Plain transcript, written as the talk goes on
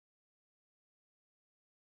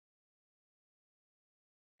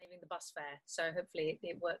saving the bus fare. So hopefully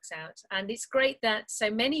it works out. And it's great that so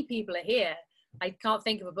many people are here. I can't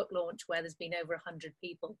think of a book launch where there's been over 100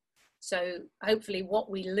 people. So hopefully what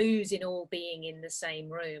we lose in all being in the same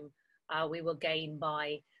room, we will gain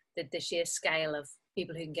by the sheer scale of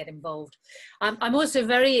people who can get involved. I'm also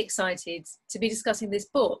very excited to be discussing this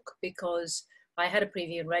book because I had a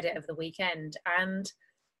preview and read it over the weekend and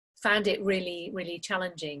found it really, really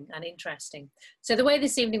challenging and interesting. So the way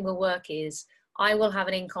this evening will work is I will have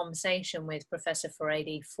an in-conversation with Professor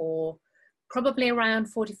Furedi for probably around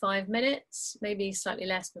 45 minutes, maybe slightly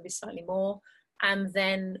less, maybe slightly more. And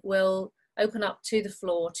then we'll open up to the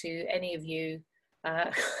floor to any of you,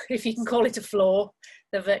 if you can call it a floor,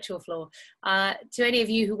 the virtual floor, to any of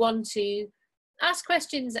you who want to ask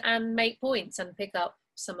questions and make points and pick up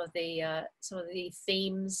some of the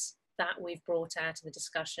themes that we've brought out in the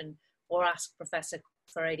discussion, or ask Professor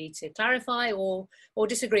Furedi to clarify or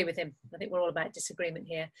disagree with him. I think we're all about disagreement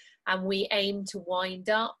here. And we aim to wind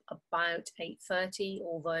up about 8:30,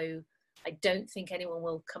 although I don't think anyone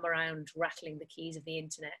will come around rattling the keys of the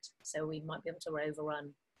internet. So we might be able to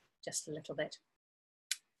overrun just a little bit.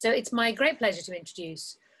 So it's my great pleasure to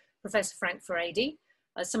introduce Professor Frank Furedi.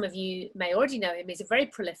 As some of you may already know him, he's a very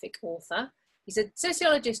prolific author. He's a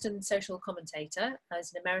sociologist and social commentator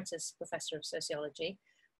as an emeritus professor of sociology.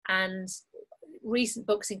 And recent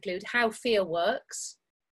books include How Fear Works,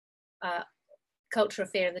 Culture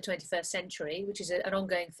of Fear in the 21st Century, which is an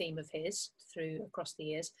ongoing theme of his across the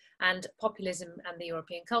years, and Populism and the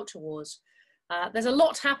European Culture Wars. There's a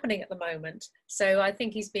lot happening at the moment, so I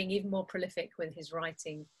think he's being even more prolific with his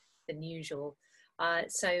writing than usual.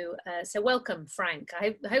 So welcome, Frank.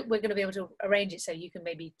 I hope we're going to be able to arrange it so you can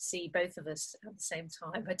maybe see both of us at the same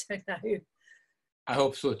time. I don't know. I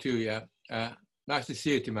hope so too, yeah. Nice to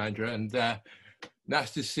see you, Timandra, and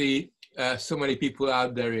nice to see so many people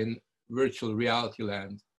out there in virtual reality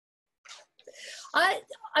land.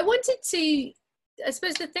 I wanted to, I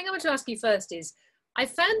suppose the thing I want to ask you first is, I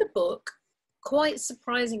found the book quite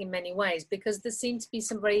surprising in many ways because there seemed to be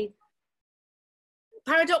some very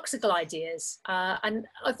paradoxical ideas. And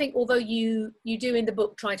I think although you do in the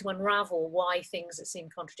book try to unravel why things that seem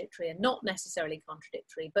contradictory are not necessarily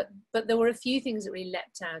contradictory, but there were a few things that really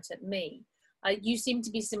leapt out at me. You seem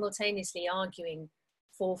to be simultaneously arguing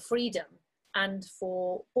for freedom and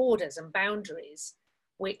for borders and boundaries,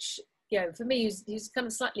 which, you know, for me, he's kind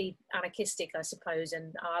of slightly anarchistic, I suppose,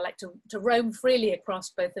 and I like to roam freely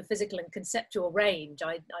across both the physical and conceptual range.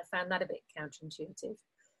 I found that a bit counterintuitive.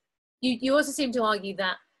 You also seem to argue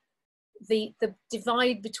that the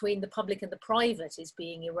divide between the public and the private is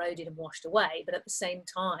being eroded and washed away, but at the same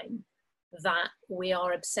time, that we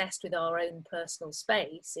are obsessed with our own personal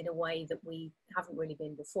space in a way that we haven't really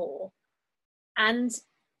been before. And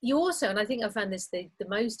you also, and I think I found this the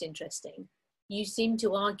most interesting, you seem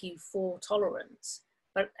to argue for tolerance,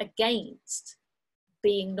 but against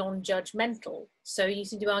being non-judgmental. So you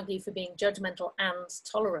seem to argue for being judgmental and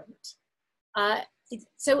tolerant.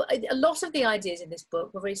 So a lot of the ideas in this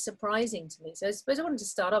book were very surprising to me. So I suppose I wanted to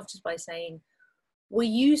start off just by saying, were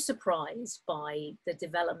you surprised by the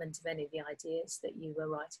development of any of the ideas that you were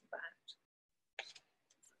writing about?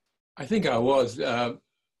 I think I was.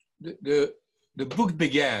 The book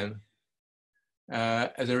began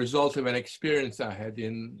as a result of an experience I had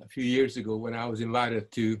a few years ago when I was invited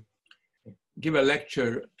to give a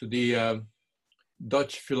lecture to the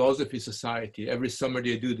Dutch Philosophy Society. Every summer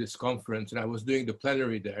they do this conference, and I was doing the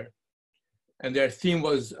plenary there. And their theme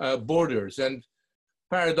was borders. And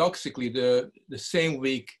paradoxically, the same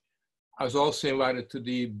week, I was also invited to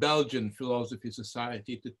the Belgian Philosophy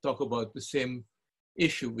Society to talk about the same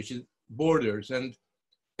issue, which is borders. And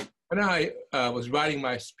when I was writing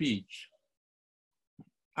my speech,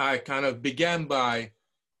 I kind of began by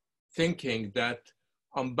thinking that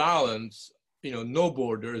on balance, you know, no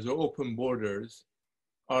borders or open borders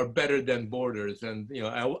are better than borders. And, you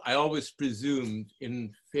know, I always presumed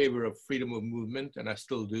in favor of freedom of movement, and I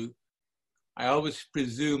still do. I always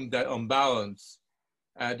presumed that on balance,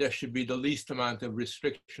 there should be the least amount of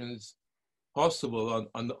restrictions possible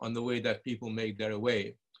on the way that people make their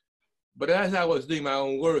way. But as I was doing my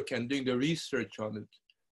own work and doing the research on it,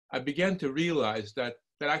 I began to realize that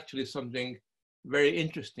actually something very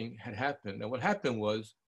interesting had happened. And what happened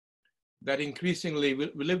was that increasingly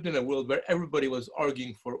we lived in a world where everybody was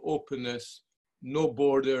arguing for openness, no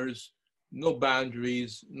borders, no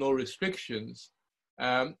boundaries, no restrictions.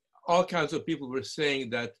 All kinds of people were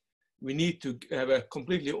saying that we need to have a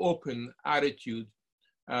completely open attitude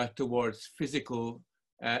towards physical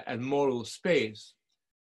and moral space.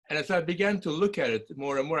 And as I began to look at it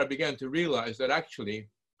more and more, I began to realize that actually,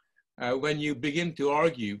 when you begin to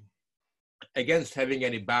argue against having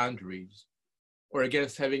any boundaries or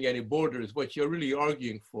against having any borders. What you're really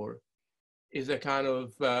arguing for is a kind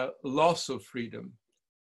of loss of freedom.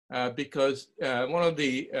 Because one of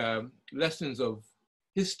the lessons of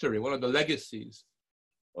history, one of the legacies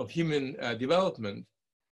of human development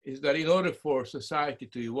is that in order for society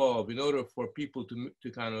to evolve, in order for people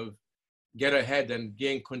to kind of get ahead and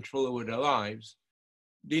gain control over their lives,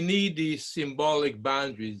 they need these symbolic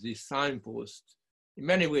boundaries, these signposts. In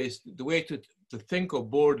many ways, the way to think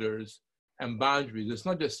of borders and boundaries, it's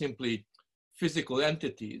not just simply physical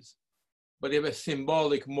entities, but they have a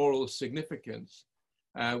symbolic moral significance,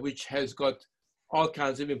 which has got all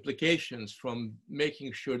kinds of implications, from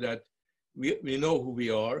making sure that we know who we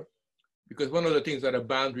are, because one of the things that a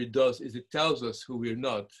boundary does is it tells us who we're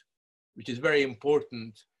not, which is very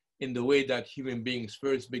important in the way that human beings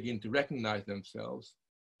first begin to recognize themselves.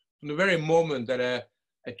 From the very moment that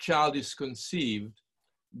a child is conceived,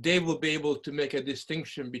 they will be able to make a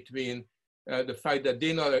distinction between the fact that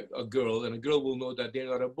they're not a girl, and a girl will know that they're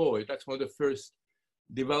not a boy. That's one of the first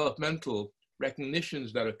developmental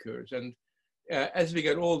recognitions that occurs. And as we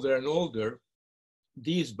get older and older,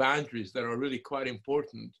 these boundaries that are really quite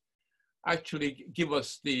important actually give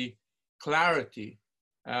us the clarity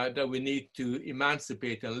that we need to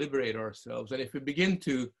emancipate and liberate ourselves. And if we begin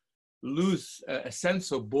to lose a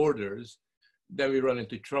sense of borders, then we run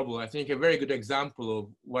into trouble. I think a very good example of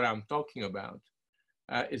what I'm talking about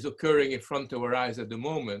is occurring in front of our eyes at the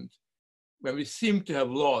moment, when we seem to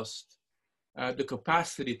have lost the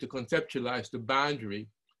capacity to conceptualize the boundary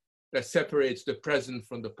that separates the present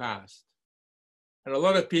from the past. And a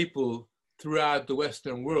lot of people throughout the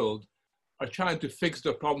Western world are trying to fix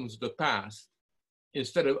the problems of the past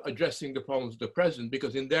instead of addressing the problems of the present,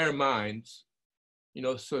 because in their minds,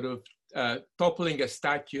 sort of toppling a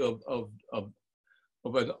statue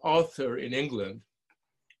of an author in England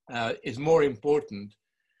is more important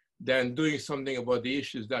than doing something about the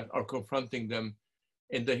issues that are confronting them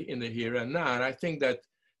in the here and now. And I think that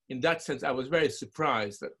in that sense, I was very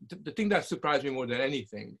surprised. That the thing that surprised me more than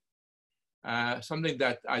anything, something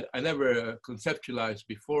that I never conceptualized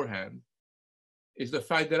beforehand, is the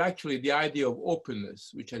fact that actually the idea of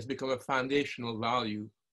openness, which has become a foundational value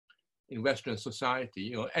in Western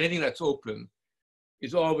society, anything that's open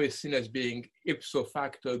is always seen as being ipso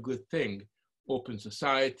facto a good thing. Open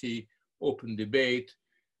society, open debate,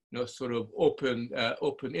 sort of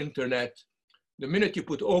open internet. The minute you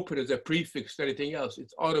put open as a prefix to anything else,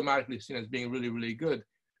 it's automatically seen as being really, really good.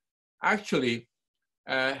 Actually,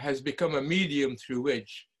 has become a medium through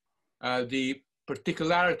which the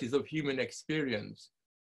particularities of human experience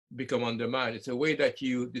become undermined. It's a way that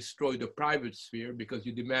you destroy the private sphere because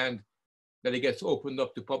you demand that it gets opened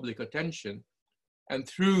up to public attention. And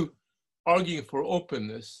through arguing for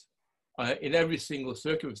openness in every single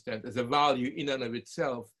circumstance as a value in and of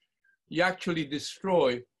itself, you actually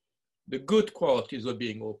destroy the good qualities of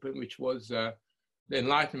being open, which was the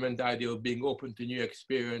Enlightenment idea of being open to new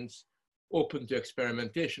experience, open to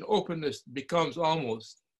experimentation. Openness becomes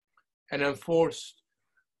almost an enforced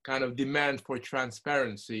kind of demand for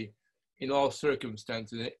transparency in all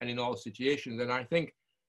circumstances and in all situations. And I think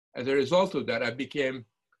as a result of that, I became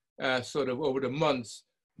sort of over the months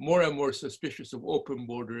more and more suspicious of open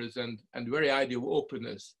borders and the very idea of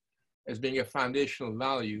openness as being a foundational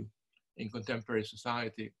value in contemporary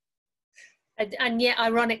society. And yet,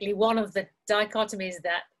 ironically, one of the dichotomies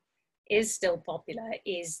that is still popular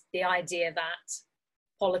is the idea that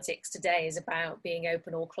politics today is about being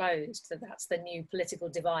open or closed, that that's the new political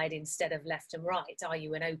divide instead of left and right. Are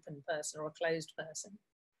you an open person or a closed person?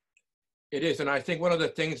 It is, and I think one of the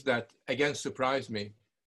things that, again, surprised me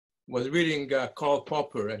was reading Karl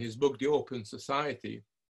Popper and his book, The Open Society,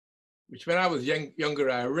 which when I was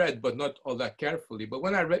younger, I read, but not all that carefully. But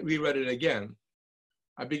when I reread it again,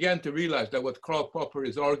 I began to realize that what Karl Popper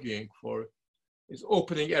is arguing for is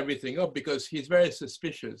opening everything up, because he's very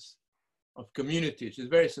suspicious of communities. He's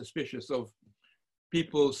very suspicious of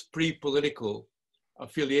people's pre-political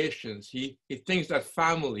affiliations. He thinks that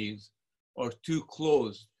families are too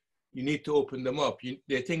closed. You need to open them up. He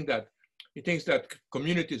thinks that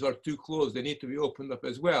communities are too closed. They need to be opened up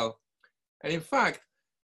as well. And in fact,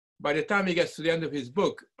 by the time he gets to the end of his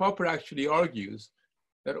book, Popper actually argues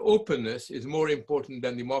that openness is more important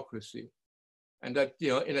than democracy. And that,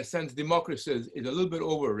 in a sense, democracy is a little bit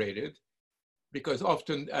overrated, because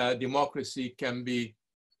often democracy can be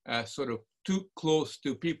sort of too close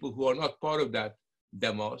to people who are not part of that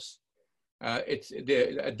demos.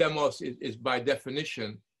 A demos is by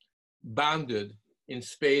definition bounded in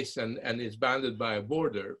space and is bounded by a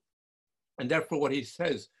border. And therefore what he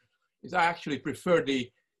says is, I actually prefer the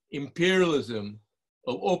imperialism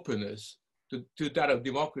of openness to that of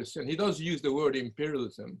democracy. And he does use the word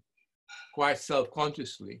imperialism quite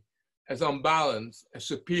self-consciously as on balance a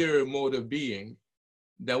superior mode of being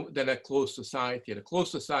than a closed society. And a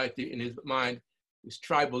closed society in his mind is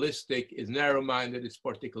tribalistic, is narrow-minded, is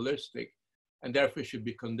particularistic, and therefore should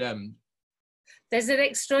be condemned. There's an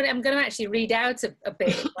extraordinary, I'm going to actually read out a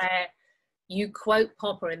bit where you quote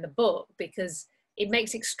Popper in the book, because it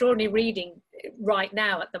makes extraordinary reading right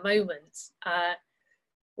now at the moment,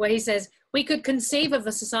 where he says, "We could conceive of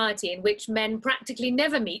a society in which men practically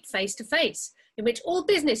never meet face to face, in which all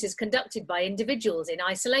business is conducted by individuals in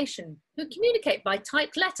isolation, who communicate by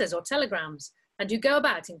typed letters or telegrams, and who go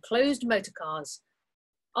about in closed motor cars.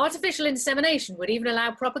 Artificial insemination would even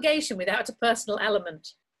allow propagation without a personal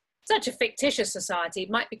element. Such a fictitious society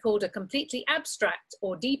might be called a completely abstract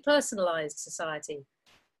or depersonalized society."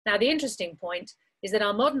 Now, the interesting point is that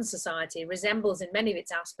our modern society resembles in many of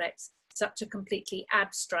its aspects such a completely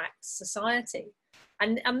abstract society.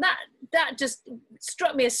 And that just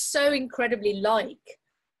struck me as so incredibly like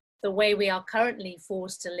the way we are currently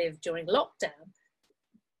forced to live during lockdown,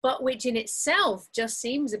 but which in itself just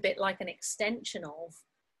seems a bit like an extension of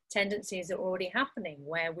tendencies that are already happening,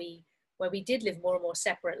 where we did live more and more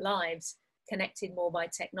separate lives, connected more by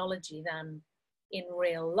technology than in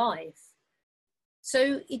real life.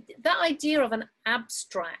 So that idea of an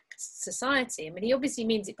abstract society, I mean, he obviously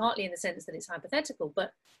means it partly in the sense that it's hypothetical,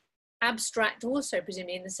 but abstract also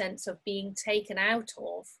presumably in the sense of being taken out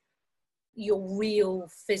of your real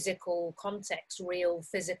physical context, real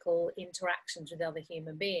physical interactions with other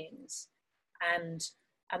human beings, and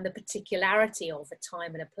the particularity of a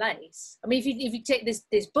time and a place. I mean, if you take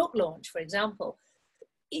this book launch, for example,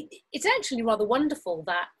 it's actually rather wonderful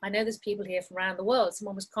that I know there's people here from around the world.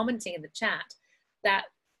 Someone was commenting in the chat that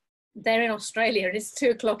they're in Australia and it's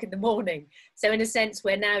 2 o'clock in the morning. So in a sense,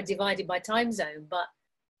 we're now divided by time zone, but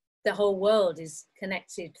the whole world is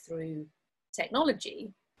connected through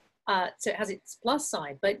technology. So it has its plus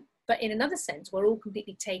side, but in another sense, we're all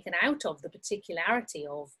completely taken out of the particularity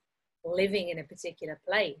of living in a particular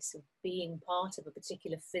place, of being part of a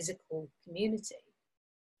particular physical community.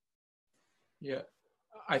 Yeah,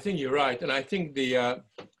 I think you're right. And I think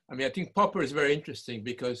I think Popper is very interesting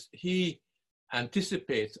because he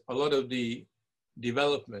anticipates a lot of the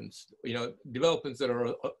developments that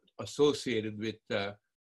are associated with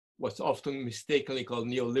what's often mistakenly called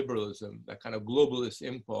neoliberalism, that kind of globalist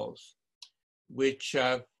impulse, which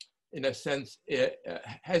in a sense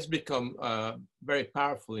has become very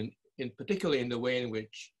powerful particularly in the way in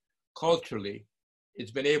which culturally it's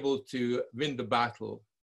been able to win the battle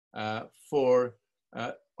for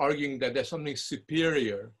arguing that there's something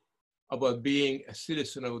superior about being a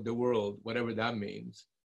citizen of the world, whatever that means,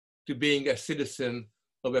 to being a citizen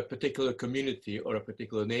of a particular community or a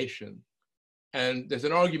particular nation. And there's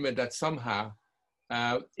an argument that somehow,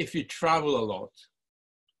 if you travel a lot,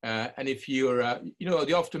 and if you're,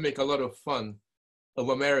 they often make a lot of fun of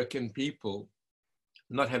American people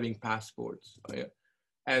not having passports.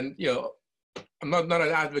 And, I'm not an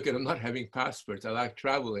advocate of not having passports. I like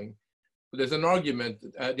traveling. But there's an argument,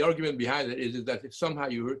 the argument behind it is that if somehow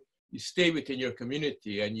you stay within your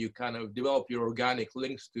community and you kind of develop your organic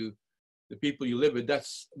links to the people you live with,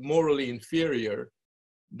 that's morally inferior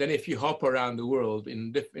than if you hop around the world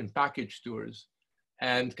in package tours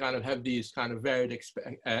and kind of have these kind of varied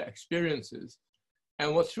experiences.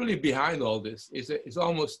 And what's really behind all this is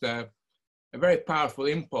almost a very powerful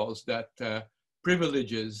impulse that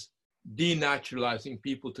privileges denaturalizing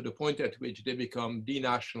people to the point at which they become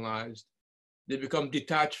denationalized, they become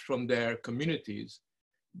detached from their communities.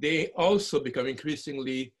 They also become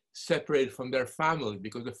increasingly separated from their family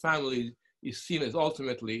because the family is seen as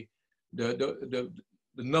ultimately the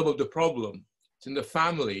nub of the problem. It's in the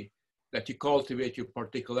family that you cultivate your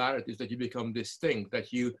particularities, that you become distinct,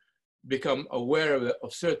 that you become aware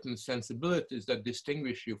of certain sensibilities that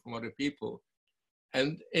distinguish you from other people.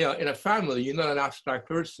 And in a family, you're not an abstract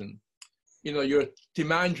person. You're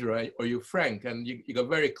Tim Andrew or you're Frank, and you got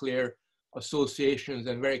very clear associations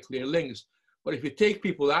and very clear links. But if you take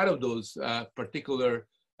people out of those particular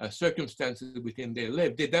circumstances within they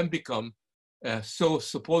live, they then become, so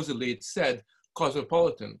supposedly it's said,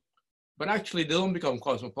 cosmopolitan. But actually, they don't become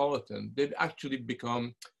cosmopolitan. They actually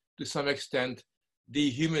become, to some extent,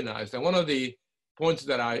 dehumanized. And one of the points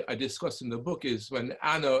that I discuss in the book is when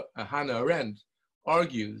Hannah Arendt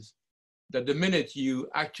argues that the minute you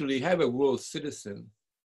actually have a world citizen,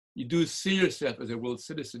 you do see yourself as a world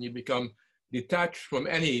citizen, you become detached from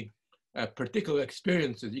any particular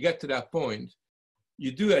experiences. You get to that point,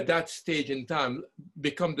 you do at that stage in time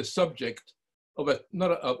become the subject of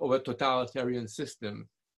a totalitarian system.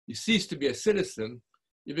 You cease to be a citizen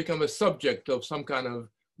you become a subject of some kind of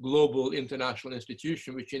global international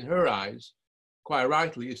institution, which in her eyes, quite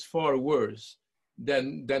rightly, is far worse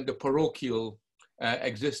than the parochial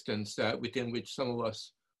existence within which some of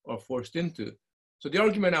us are forced into. So the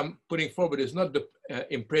argument I'm putting forward is not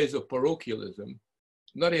in praise of parochialism,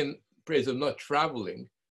 not in praise of not traveling,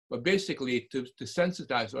 but basically to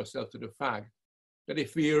sensitize ourselves to the fact that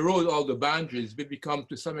if we erode all the boundaries, we become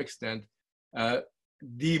to some extent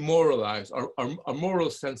demoralized. Our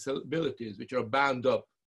moral sensibilities, which are bound up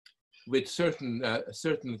with certain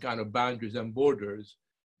kind of boundaries and borders,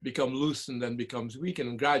 become loosened and becomes weakened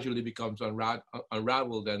and gradually becomes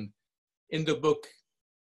unraveled. And in the book,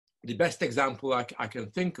 the best example I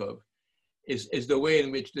can think of is the way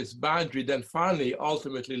in which this boundary then finally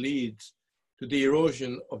ultimately leads to the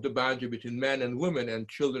erosion of the boundary between men and women and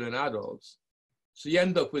children and adults. So you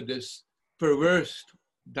end up with this perverse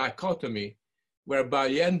dichotomy whereby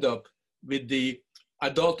you end up with the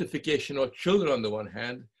adultification of children on the one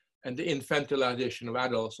hand and the infantilization of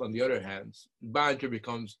adults on the other hand. The boundary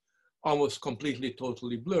becomes almost completely,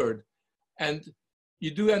 totally blurred. And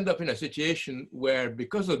you do end up in a situation where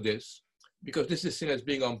because of this, because this is seen as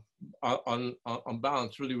being on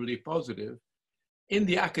balance really, really positive, in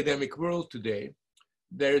the academic world today,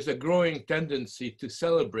 there is a growing tendency to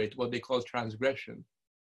celebrate what they call transgression.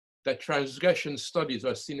 That transgression studies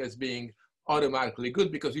are seen as being automatically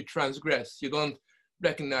good because you transgress, you don't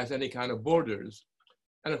recognize any kind of borders.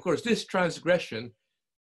 And of course, this transgression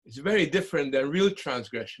is very different than real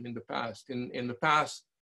transgression in the past. In the past,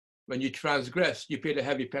 when you transgress, you paid a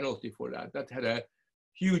heavy penalty for that. That had a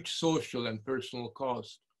huge social and personal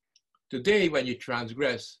cost. Today, when you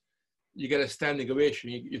transgress, you get a standing ovation.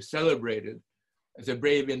 You're celebrated as a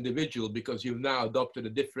brave individual because you've now adopted a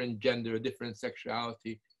different gender, a different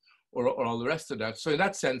sexuality, or all the rest of that. So in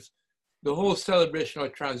that sense, the whole celebration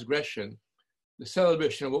of transgression, the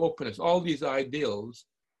celebration of openness, all these ideals,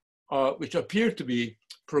 which appear to be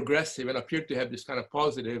progressive and appear to have this kind of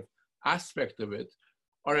positive aspect of it,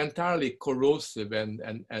 are entirely corrosive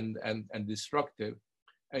and destructive,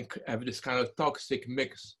 and have this kind of toxic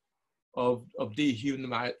mix of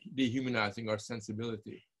dehumanizing our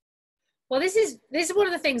sensibility. Well, this is one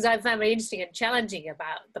of the things I found very interesting and challenging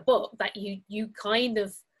about the book, that you kind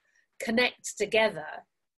of connect together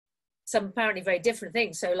some apparently very different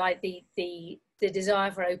things. So like the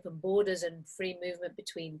desire for open borders and free movement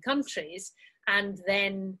between countries, and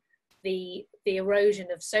then the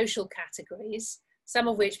erosion of social categories, some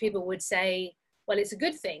of which people would say, well, it's a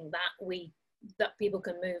good thing that people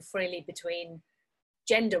can move freely between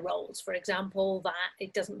gender roles, for example, that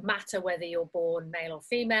it doesn't matter whether you're born male or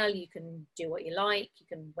female, you can do what you like, you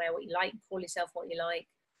can wear what you like, call yourself what you like,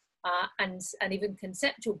 and even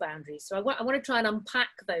conceptual boundaries. So I want to try and unpack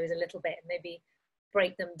those a little bit and maybe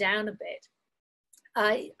break them down a bit.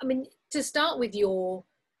 I mean, to start with your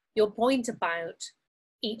point about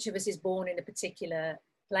each of us is born in a particular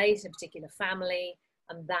place, a particular family,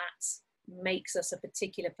 and that makes us a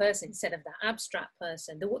particular person instead of that abstract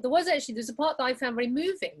person. There's a part that I found very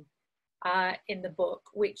moving in the book,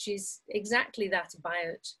 which is exactly that,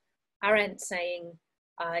 about Arendt saying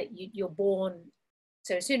you're born,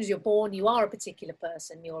 so as soon as you're born, you are a particular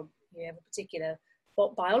person, you have a particular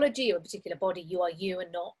biology or a particular body, you are you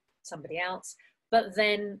and not somebody else. But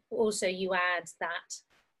then also you add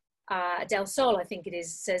that Del Sol, I think it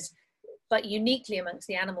is, says, but uniquely amongst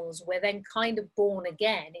the animals, we're then kind of born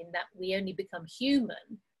again, in that we only become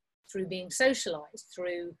human through being socialized,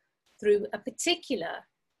 through a particular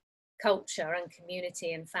culture and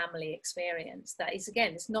community and family experience. That is,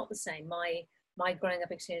 again, it's not the same. My growing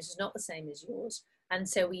up experience is not the same as yours. And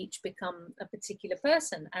so we each become a particular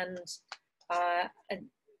person. And I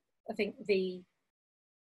think we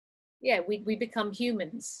become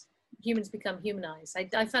humans. Humans become humanized.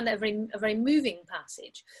 I found that a very moving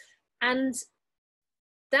passage. And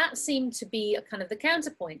that seemed to be a kind of the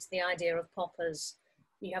counterpoint to the idea of Popper's,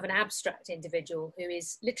 you have an abstract individual who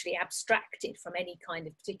is literally abstracted from any kind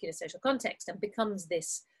of particular social context and becomes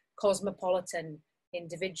this cosmopolitan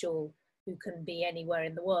individual who can be anywhere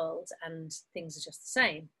in the world and things are just the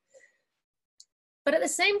same. But at the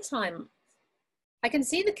same time, I can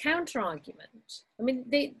see the counter argument. I mean,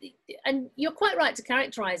 and you're quite right to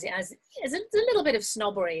characterize it as a little bit of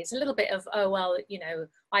snobbery. It's a little bit of, oh, well, you know,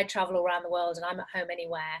 I travel around the world and I'm at home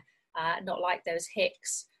anywhere, not like those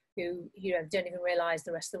hicks who, you know, don't even realize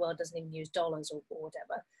the rest of the world doesn't even use dollars or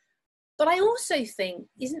whatever. But I also think,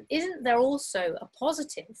 isn't there also a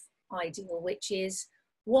positive ideal, which is,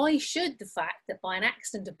 why should the fact that by an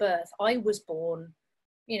accident of birth, I was born,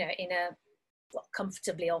 you know, in a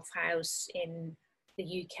comfortably off house in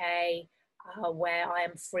the UK, where I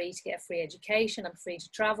am free to get a free education, I'm free to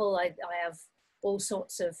travel, I have all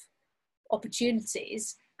sorts of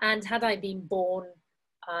opportunities. And had I been born,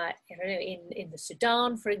 I don't know, in the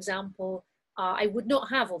Sudan, for example, I would not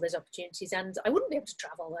have all those opportunities, and I wouldn't be able to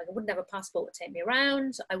travel. Like, I wouldn't have a passport to take me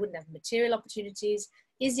around. I wouldn't have material opportunities.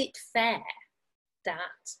 Is it fair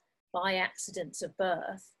that by accidents of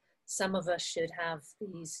birth, some of us should have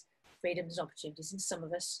these freedoms and opportunities and some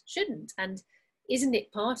of us shouldn't? And isn't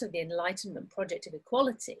it part of the Enlightenment project of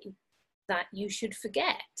equality that you should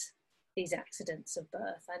forget these accidents of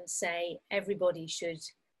birth and say everybody should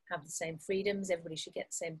have the same freedoms, everybody should get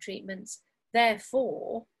the same treatments?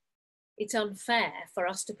 Therefore, it's unfair for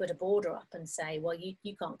us to put a border up and say, well, you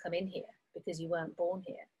can't come in here because you weren't born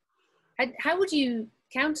here. How would you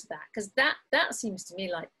counter that? Because that seems to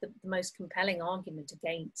me like the most compelling argument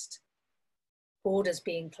against borders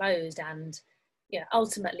being closed and, you know,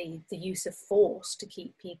 ultimately the use of force to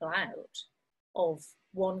keep people out of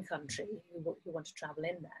one country who want to travel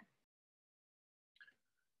in there.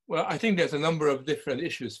 Well, I think there's a number of different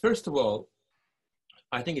issues. First of all,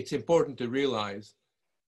 I think it's important to realize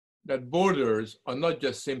that borders are not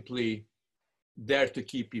just simply there to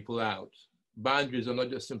keep people out. Boundaries are not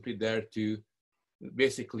just simply there to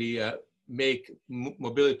basically make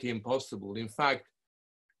mobility impossible. In fact,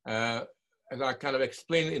 as I kind of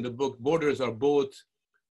explain in the book, borders are both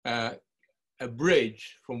a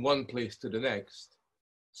bridge from one place to the next.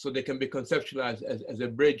 So they can be conceptualized as a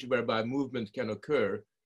bridge whereby movement can occur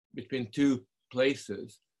between two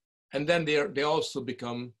places. And then they also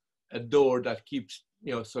become a door that keeps,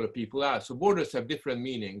 you know, sort of people out. So borders have different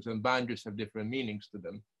meanings and boundaries have different meanings to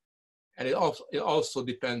them. And it also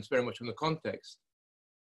depends very much on the context.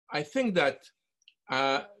 I think that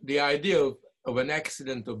the idea of an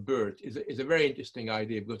accident of birth is a very interesting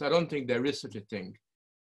idea, because I don't think there is such a thing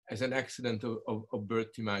as an accident of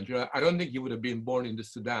birth, Timandra. I don't think you would have been born in the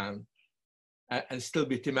Sudan and still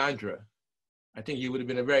be Timandra. I think you would have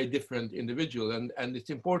been a very different individual. And it's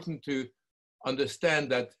important to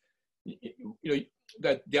understand that, you know,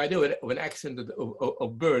 that the idea of an accident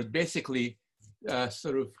of birth basically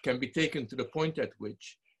sort of can be taken to the point at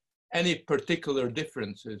which any particular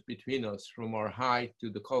differences between us, from our height to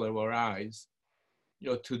the color of our eyes, you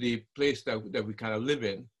know, to the place that we kind of live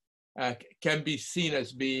in, can be seen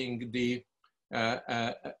as being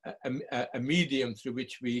a medium through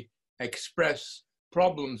which we express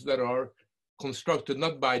problems that are constructed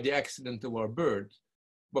not by the accident of our birth,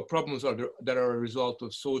 but problems that are a result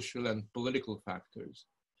of social and political factors.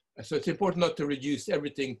 So it's important not to reduce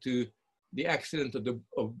everything to the accident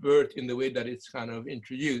of birth in the way that it's kind of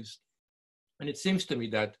introduced. And it seems to me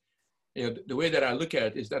that, you know, the way that I look at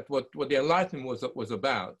it is that what the Enlightenment was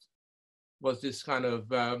about was this kind of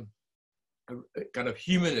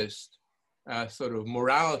humanist sort of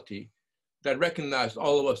morality that recognized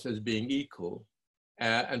all of us as being equal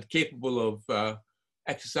and capable of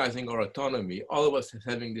exercising our autonomy, all of us as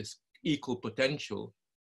having this equal potential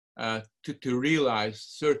to realize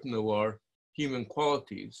certain of our human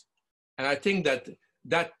qualities. And I think that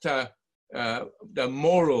the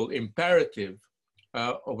moral imperative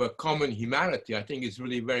of a common humanity, I think, is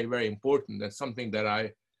really very, very important. That's something that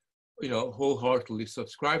I, you know, wholeheartedly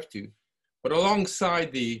subscribe to. But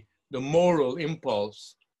alongside the moral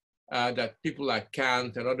impulse that people like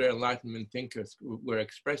Kant and other Enlightenment thinkers were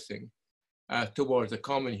expressing towards a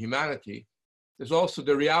common humanity, there's also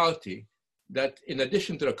the reality that in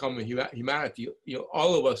addition to the common humanity, you know,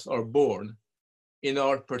 all of us are born in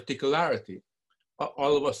our particularity.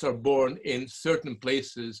 All of us are born in certain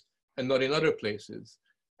places and not in other places.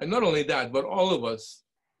 And not only that, but all of us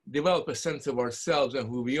develop a sense of ourselves and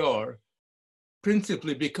who we are,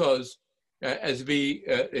 principally because as we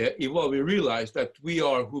evolve, we realize that we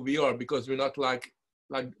are who we are because we're not like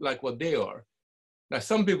what they are. Now,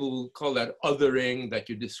 some people will call that othering, that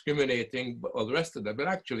you're discriminating, all the rest of that, but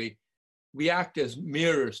actually we act as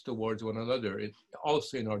mirrors towards one another,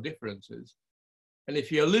 also in our differences. And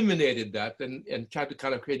if you eliminated that and try to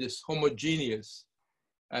kind of create this homogeneous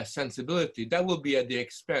sensibility, that will be at the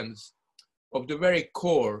expense of the very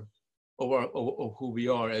core of who we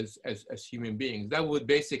are as human beings. That would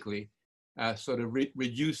basically sort of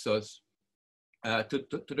reduce us to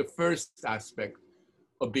the first aspect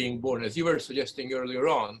of being born. As you were suggesting earlier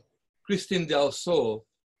on, Christine Del Sol,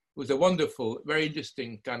 who's a wonderful, very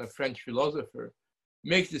interesting kind of French philosopher,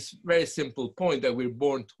 makes this very simple point that we're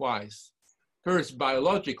born twice. First,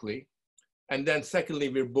 biologically, and then secondly,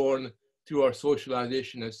 we're born through our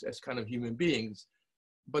socialization as kind of human beings.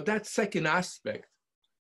 But that second aspect,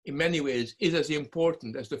 in many ways, is as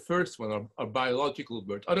important as the first one, our biological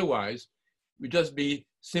birth. Otherwise, we'd just be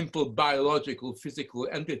simple biological, physical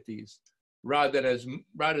entities rather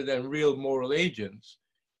than real moral agents,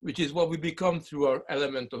 which is what we become through our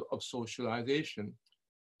element of socialization.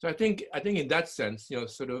 So I think in that sense,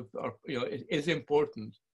 it is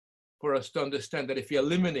important for us to understand that if we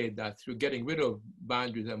eliminate that through getting rid of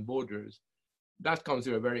boundaries and borders, that comes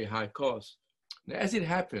at a very high cost. Now, as it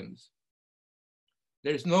happens,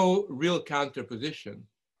 there's no real counterposition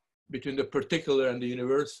between the particular and the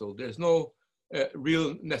universal. There's no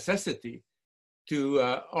real necessity to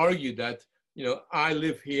argue that, I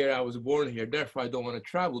live here, I was born here, therefore I don't want to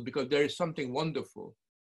travel, because there is something wonderful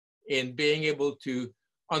in being able to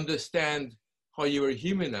understand how you are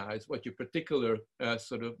humanized, what your particular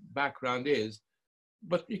sort of background is.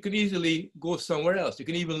 But you can easily go somewhere else. You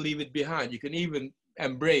can even leave it behind. You can even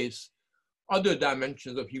embrace other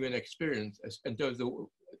dimensions of human experience in terms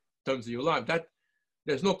of your life. That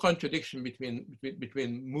there's no contradiction between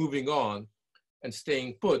moving on and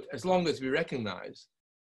staying put, as long as we recognize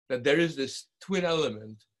that there is this twin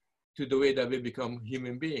element to the way that we become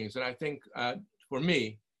human beings. And I think for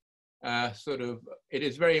me, it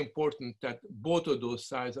is very important that both of those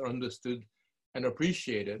sides are understood and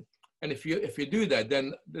appreciated. And if you do that,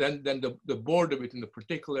 then the border between the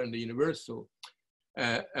particular and the universal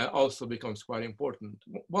also becomes quite important.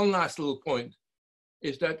 One last little point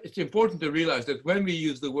is that it's important to realize that when we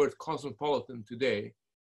use the word cosmopolitan today,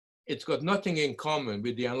 it's got nothing in common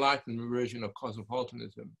with the Enlightenment version of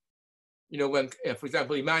cosmopolitanism. When, for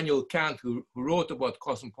example, Immanuel Kant, who wrote about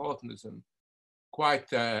cosmopolitanism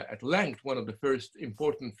quite at length, one of the first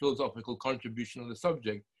important philosophical contributions on the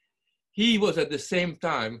subject, he was at the same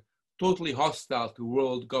time totally hostile to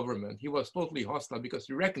world government. He was totally hostile because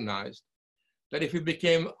he recognized that if we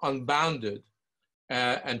became unbounded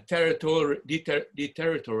and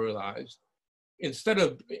deterritorialized,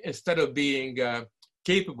 instead of being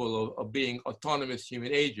capable of being autonomous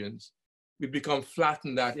human agents, we become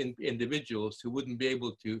flattened out in individuals who wouldn't be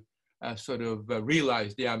able to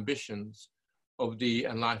realize the ambitions of the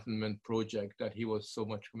Enlightenment project that he was so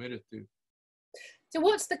much committed to. So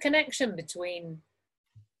what's the connection between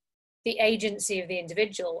the agency of the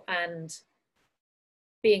individual and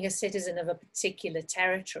being a citizen of a particular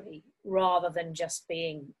territory rather than just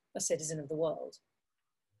being a citizen of the world?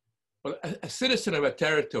 Well, a citizen of a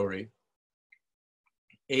territory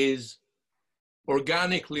is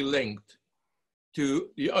organically linked to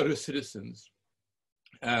the other citizens.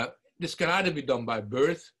 This can either be done by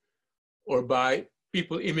birth or by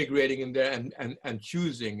people immigrating in there and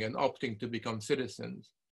choosing and opting to become citizens.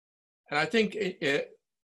 And I think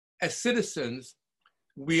as citizens,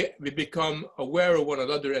 we become aware of one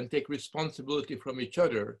another and take responsibility from each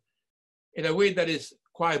other in a way that is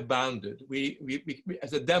quite bounded. We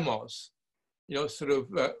as a demos,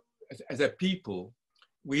 as a people,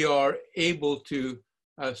 we are able to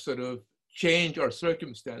change our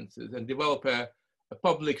circumstances and develop a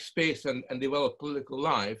public space and develop political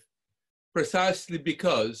life, precisely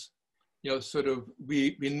because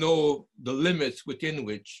we know the limits within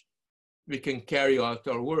which we can carry out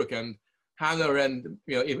our work. And Hannah Arendt,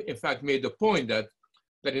 in fact, made the point that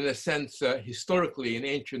in a sense, historically in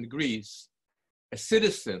ancient Greece, a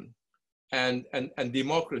citizen and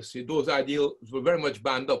democracy, those ideals were very much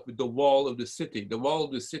bound up with the wall of the city. The wall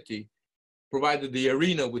of the city provided the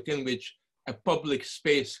arena within which a public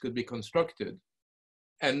space could be constructed.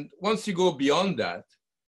 And once you go beyond that,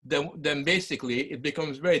 then basically it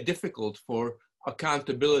becomes very difficult for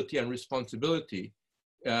accountability and responsibility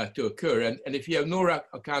to occur. And if you have no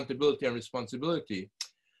accountability and responsibility,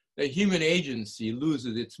 the human agency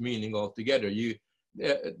loses its meaning altogether.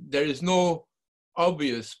 There is no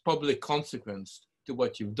obvious public consequence to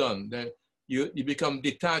what you've done. You become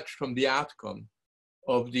detached from the outcome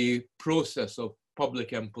of the process of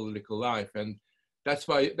public and political life. And that's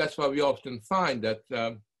why we often find that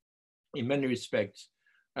in many respects,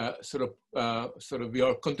 we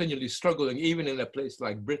are continually struggling, even in a place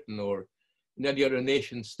like Britain or in any other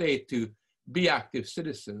nation state, to be active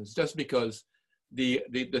citizens, just because the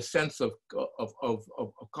sense of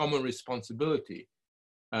common responsibility,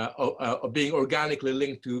 of being organically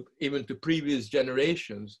linked to even to previous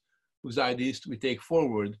generations whose ideas we take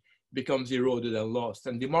forward, becomes eroded and lost.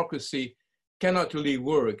 And democracy cannot really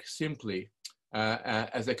work simply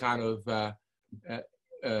as a kind of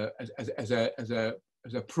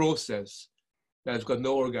as a process that has got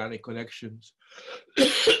no organic connections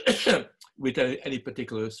with any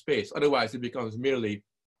particular space. Otherwise, it becomes merely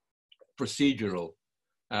procedural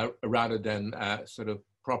rather than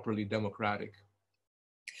properly democratic.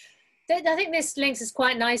 I think this links us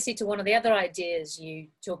quite nicely to one of the other ideas you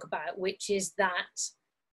talk about, which is that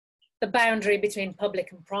the boundary between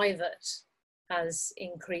public and private has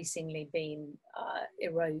increasingly been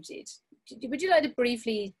eroded. Would you like to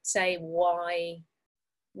briefly say why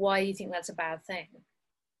you think that's a bad thing?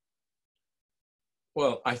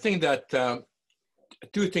 Well, I think that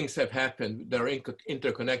two things have happened that are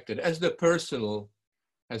interconnected. As the personal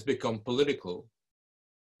has become political,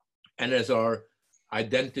 and as our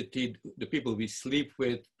identity, the people we sleep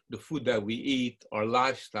with, the food that we eat, our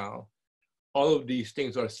lifestyle, all of these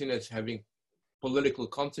things are seen as having political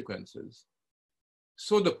consequences.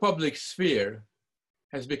 So the public sphere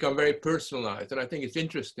has become very personalized. And I think it's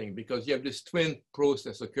interesting because you have this twin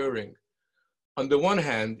process occurring. On the one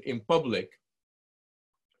hand, in public,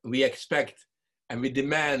 we expect and we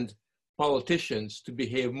demand politicians to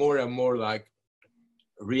behave more and more like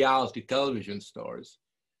reality television stars.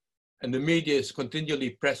 And the media is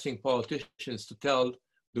continually pressing politicians to tell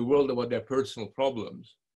the world about their personal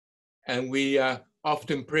problems. And we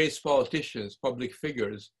often praise politicians, public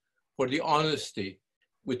figures, for the honesty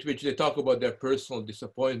with which they talk about their personal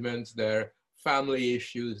disappointments, their family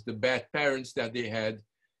issues, the bad parents that they had,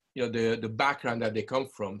 you know, the background that they come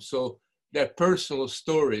from. So their personal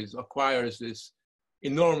stories acquires this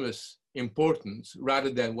enormous importance rather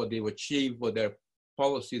than what they've achieved, what their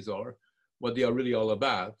policies are, what they are really all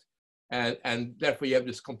about. And therefore you have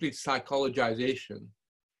this complete psychologization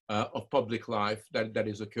of public life that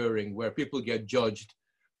is occurring, where people get judged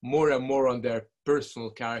more and more on their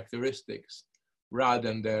personal characteristics rather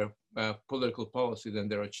than their political policies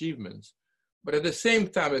and their achievements. But at the same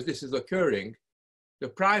time as this is occurring, the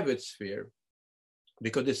private sphere,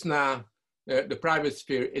 because it's now, the private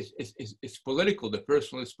sphere is political, the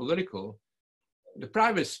personal is political, the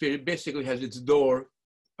private sphere basically has its door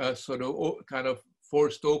sort of kind of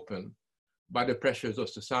forced open by the pressures of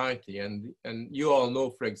society. And you all know,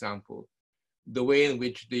 for example, the way in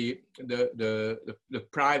which the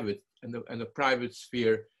private and the private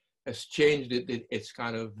sphere has changed its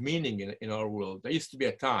kind of meaning in our world. There used to be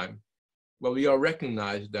a time where we all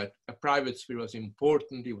recognized that a private sphere was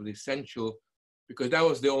important, it was essential, because that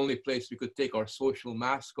was the only place we could take our social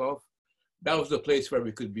mask off. That was the place where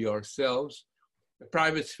we could be ourselves. The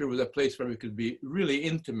private sphere was a place where we could be really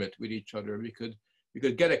intimate with each other. We could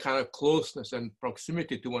get a kind of closeness and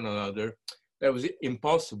proximity to one another that was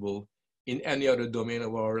impossible in any other domain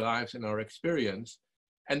of our lives and our experience.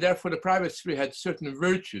 And therefore, the private sphere had certain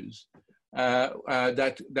virtues that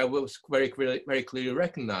was very clearly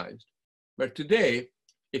recognized. But today,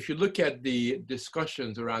 if you look at the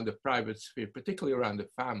discussions around the private sphere, particularly around the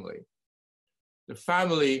family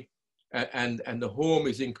and the home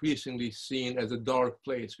is increasingly seen as a dark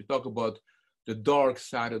place. We talk about the dark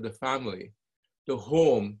side of the family. The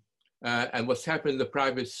home and what's happened in the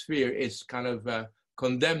private sphere is kind of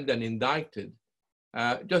condemned and indicted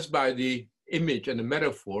just by the image and the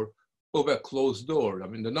metaphor of a closed door. I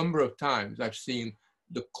mean, the number of times I've seen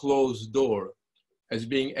the closed door as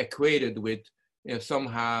being equated with, you know,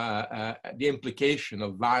 somehow the implication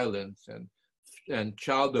of violence and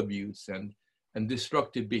child abuse and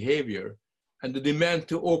destructive behavior, and the demand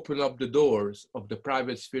to open up the doors of the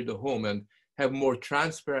private sphere, the home, and have more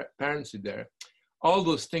transparency there. All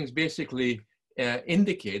those things basically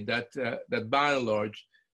indicate that by and large,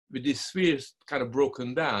 with these spheres kind of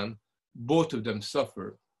broken down, both of them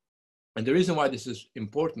suffer. And the reason why this is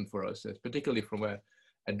important for us, particularly from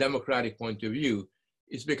a democratic point of view,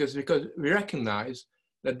 is because we recognize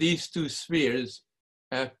that these two spheres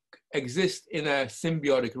exist in a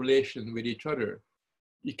symbiotic relation with each other.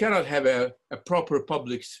 You cannot have a proper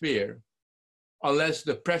public sphere unless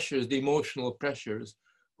the pressures, the emotional pressures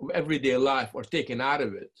of everyday life are taken out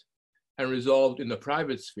of it and resolved in the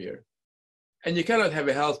private sphere. And you cannot have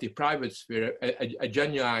a healthy private sphere, a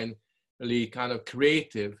genuinely kind of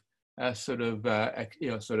creative sort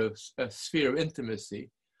of sphere of intimacy,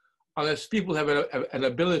 unless people have an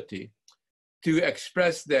ability to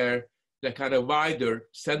express their kind of wider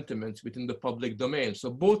sentiments within the public domain.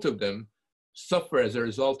 So both of them suffer as a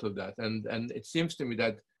result of that. And it seems to me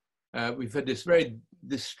that we've had this very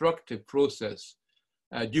destructive process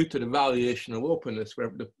due to the valuation of openness,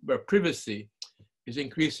 where privacy is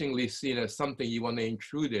increasingly seen as something you want to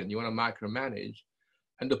intrude in, you want to micromanage.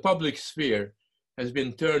 And the public sphere has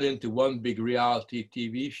been turned into one big reality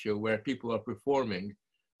TV show where people are performing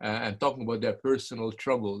and talking about their personal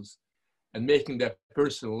troubles and making their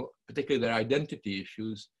personal, particularly their identity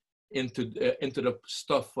issues, into the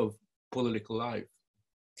stuff of political life.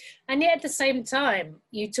 And yet at the same time,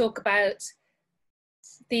 you talk about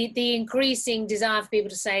the increasing desire for people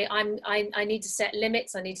to say, I need to set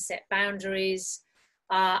limits, I need to set boundaries,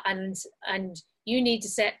 and you need to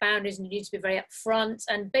set boundaries and you need to be very upfront.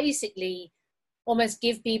 And basically, almost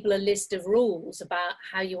give people a list of rules about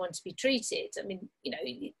how you want to be treated. I mean, you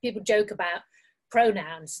know, people joke about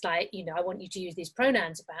pronouns, like, you know, I want you to use these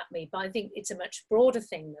pronouns about me, but I think it's a much broader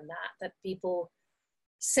thing than that, that people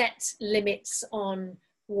set limits on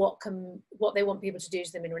what they want people to do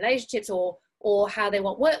to them in relationships, or how they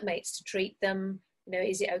want workmates to treat them. You know,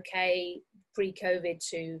 is it okay pre-COVID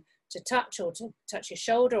to touch, or to touch your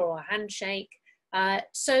shoulder, or a handshake?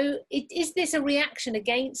 So is this a reaction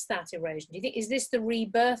against that erosion? Do you think, is this the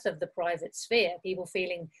rebirth of the private sphere? People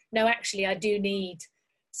feeling, no, actually, I do need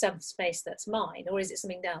some space that's mine, or is it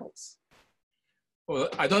something else? Well,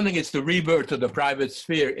 I don't think it's the rebirth of the private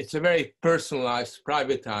sphere. It's a very personalized,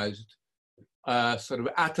 privatized, sort of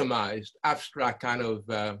atomized, abstract kind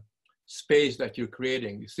of space that you're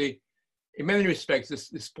creating. You see, in many respects,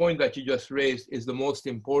 this point that you just raised is the most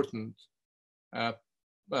important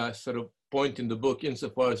sort of point in the book,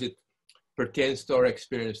 insofar as it pertains to our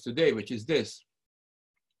experience today, which is this.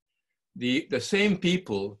 The same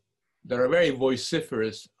people that are very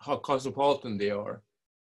vociferous how cosmopolitan they are,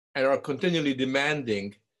 and are continually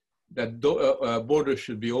demanding that borders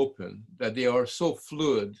should be open, that they are so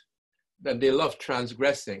fluid, that they love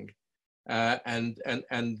transgressing, and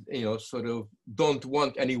you know, sort of don't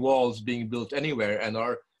want any walls being built anywhere, and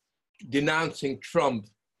are denouncing Trump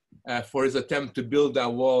for his attempt to build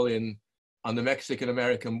that wall on the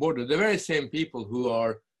Mexican-American border. The very same people who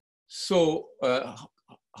are so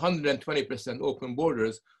 120% open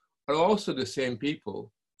borders are also the same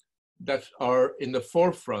people that are in the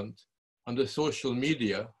forefront on the social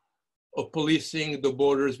media of policing the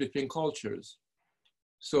borders between cultures.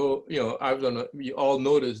 So, you know, we all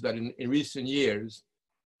noticed that in recent years,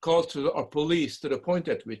 cultures are policed to the point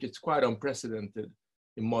at which it's quite unprecedented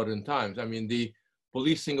in modern times. I mean, the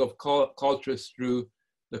policing of cultures through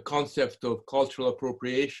the concept of cultural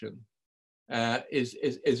appropriation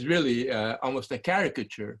is really almost a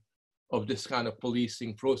caricature of this kind of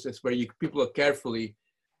policing process, where people are carefully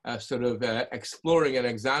sort of exploring and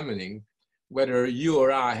examining whether you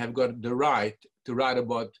or I have got the right to write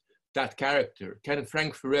about that character. Can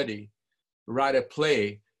Frank Furedi write a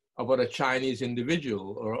play about a Chinese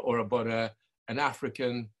individual, or about an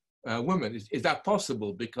African woman? Is that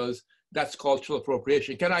possible? Because that's cultural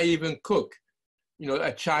appropriation. Can I even cook, you know,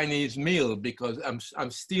 a Chinese meal because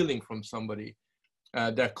I'm stealing from somebody,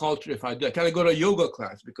 their culture? If I do, can I go to a yoga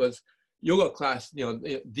class because yoga class, you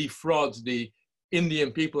know, defrauds the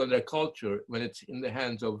Indian people and their culture when it's in the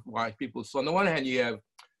hands of white people? So on the one hand, you have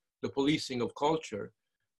the policing of culture,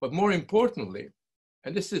 but more importantly,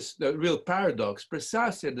 and this is the real paradox,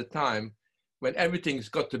 precisely at the time when everything's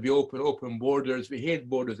got to be open borders, we hate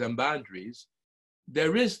borders and boundaries,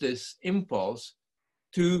 there is this impulse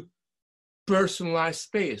to personalize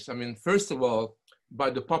space. I mean, first of all, by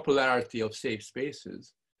the popularity of safe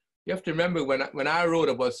spaces. You have to remember, when I wrote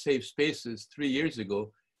about safe spaces 3 years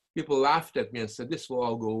ago, people laughed at me and said, this will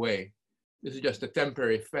all go away. This is just a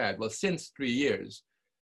temporary fad. Well, since 3 years,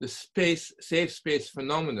 the safe space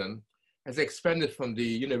phenomenon has expanded from the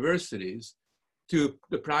universities to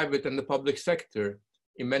the private and the public sector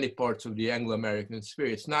in many parts of the Anglo-American sphere.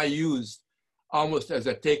 It's now used almost as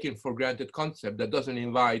a taken for granted concept that doesn't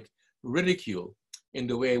invite ridicule in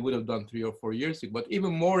the way it would have done 3 or 4 years ago. But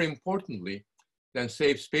even more importantly than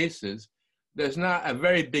safe spaces, there's now a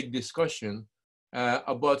very big discussion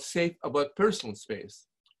about personal space.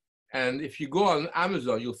 And if you go on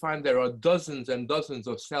Amazon, you'll find there are dozens and dozens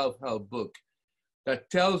of self-help books that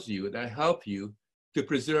help you to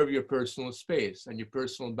preserve your personal space and your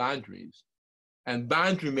personal boundaries. And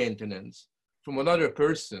boundary maintenance from another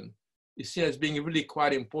person is seen as being really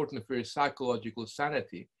quite important for your psychological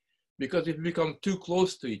sanity. Because if you become too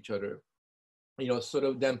close to each other, you know, sort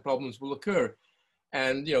of then problems will occur.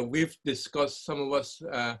 And, you know, we've discussed, some of us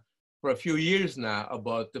for a few years now,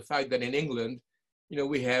 about the fact that in England, you know,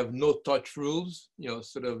 we have no touch rules, you know,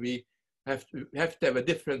 sort of we have to have a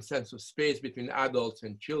different sense of space between adults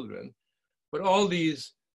and children. But all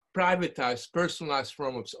these privatized, personalized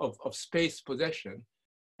forms of space possession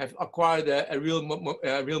have acquired a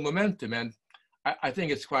real momentum. And I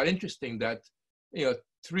think it's quite interesting that, you know,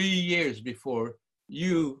 3 years before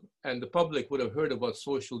you and the public would have heard about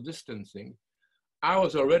social distancing, I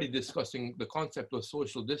was already discussing the concept of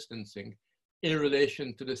social distancing in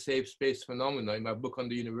relation to the safe space phenomena in my book on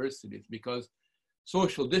the universities, because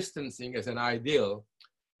social distancing as an ideal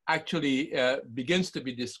actually begins to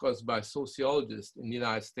be discussed by sociologists in the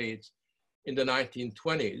United States in the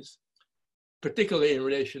 1920s, particularly in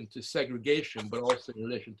relation to segregation, but also in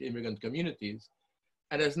relation to immigrant communities,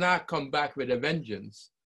 and has now come back with a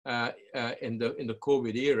vengeance in the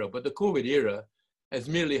COVID era. But the COVID era has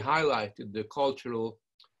merely highlighted the cultural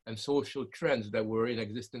and social trends that were in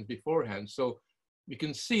existence beforehand. So we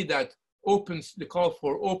can see that the call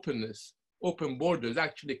for openness, open borders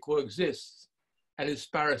actually coexists and is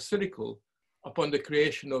parasitical upon the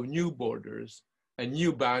creation of new borders and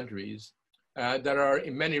new boundaries that are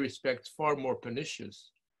in many respects far more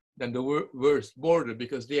pernicious than the worst border,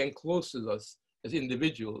 because they encloses us as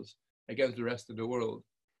individuals against the rest of the world.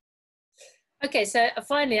 Okay, so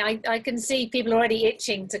finally, I can see people already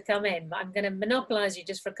itching to come in, but I'm going to monopolize you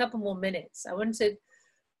just for a couple more minutes. I want to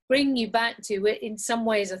bring you back to it in some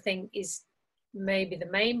ways, I think, is maybe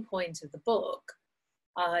the main point of the book.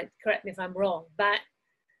 Correct me if I'm wrong, but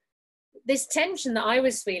this tension that I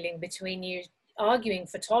was feeling between you arguing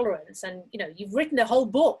for tolerance, and you've written a whole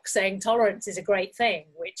book saying tolerance is a great thing,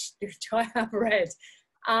 which I have read,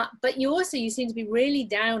 but you seem to be really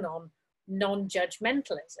down on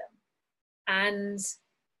non-judgmentalism. And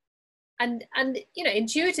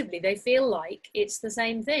intuitively they feel like it's the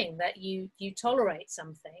same thing, that you tolerate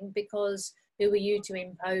something because who are you to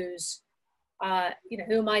impose,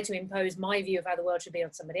 who am I to impose my view of how the world should be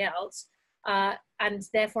on somebody else, and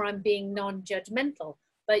therefore I'm being non-judgmental.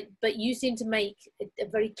 But you seem to make a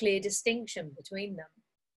very clear distinction between them.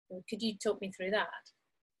 Could you talk me through that?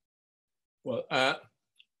 Well,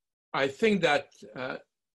 I think that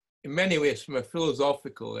in many ways, from a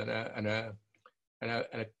philosophical and a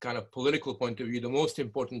kind of political point of view, the most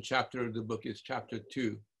important chapter of the book is chapter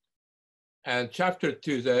 2. And chapter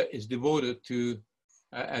 2 is devoted to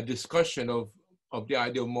a discussion of the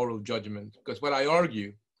idea of moral judgment. Because what I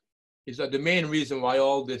argue is that the main reason why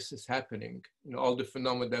all this is happening, all the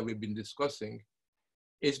phenomena that we've been discussing,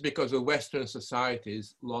 is because of Western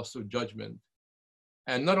society's loss of judgment.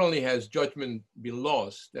 And not only has judgment been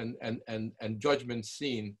lost and judgment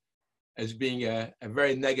seen as being a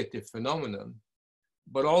very negative phenomenon,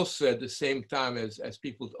 but also at the same time as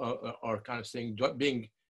people are kind of saying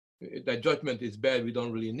that judgment is bad, we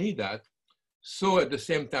don't really need that. So at the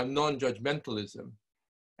same time, non-judgmentalism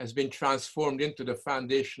has been transformed into the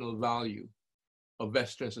foundational value of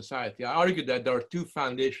Western society. I argue that there are two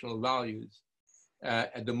foundational values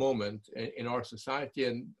at the moment in our society,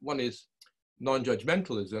 and one is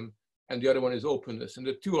non-judgmentalism, and the other one is openness. And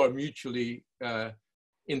the two are mutually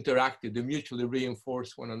interactive, they mutually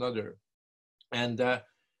reinforce one another. And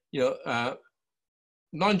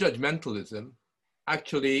non-judgmentalism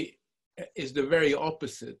actually is the very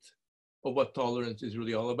opposite of what tolerance is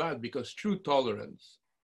really all about, because true tolerance,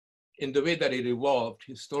 in the way that it evolved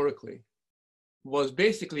historically, was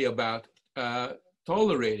basically about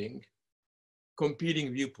tolerating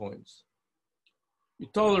competing viewpoints. You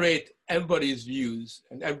tolerate everybody's views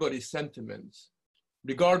and everybody's sentiments,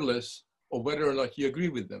 regardless of whether or not you agree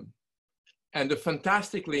with them. And the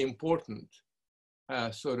fantastically important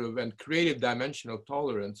and creative dimension of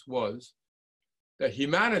tolerance was that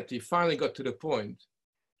humanity finally got to the point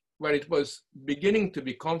where it was beginning to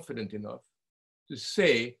be confident enough to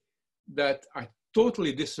say that I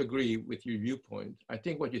totally disagree with your viewpoint. I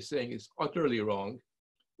think what you're saying is utterly wrong,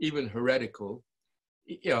 even heretical,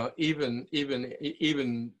 even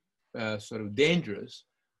sort of dangerous.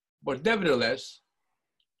 But nevertheless,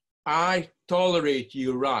 I tolerate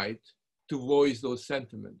your right to voice those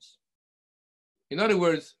sentiments. In other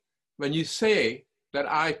words, when you say that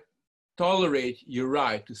I tolerate your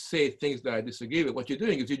right to say things that I disagree with, what you're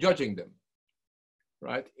doing is you're judging them,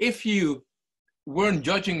 right? If you weren't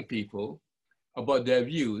judging people about their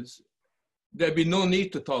views, there'd be no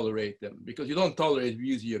need to tolerate them, because you don't tolerate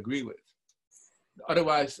views you agree with.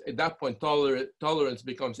 Otherwise, at that point, tolerance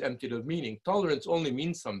becomes emptied of meaning. Tolerance only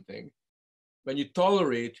means something when you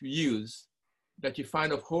tolerate views that you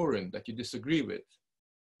find abhorrent, that you disagree with,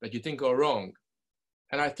 that you think are wrong.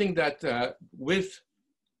 And I think that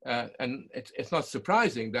and it's not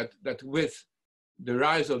surprising that with the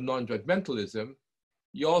rise of non-judgmentalism,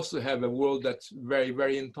 you also have a world that's very,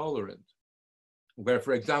 very intolerant, where,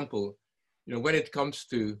 for example, when it comes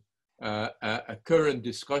to a current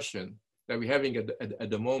discussion that we're having at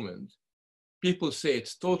the moment, people say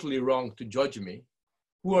it's totally wrong to judge me.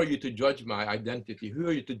 Who are you to judge my identity? Who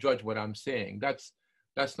are you to judge what I'm saying? That's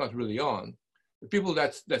not really on. The people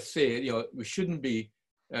that say, we shouldn't be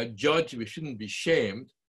judged, we shouldn't be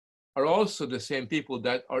shamed, are also the same people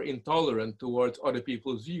that are intolerant towards other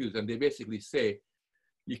people's views. And they basically say,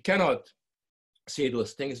 you cannot say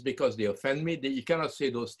those things because they offend me. You cannot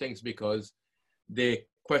say those things because they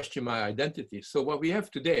question my identity. So what we have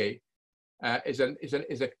today is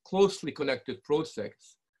a closely connected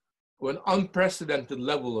process of an unprecedented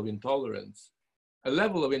level of intolerance, a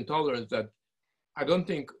level of intolerance that I don't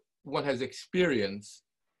think one has experienced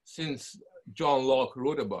since John Locke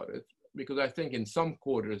wrote about it, because I think in some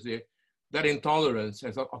quarters that intolerance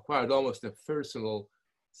has acquired almost a personal,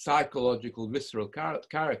 psychological, visceral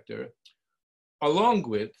character, along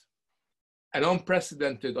with an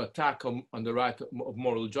unprecedented attack on the right of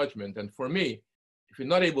moral judgment. And for me, if you're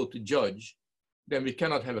not able to judge, then we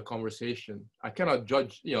cannot have a conversation. I cannot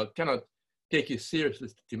judge, cannot take you seriously,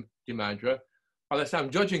 Timandra, unless I'm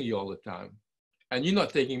judging you all the time. And you're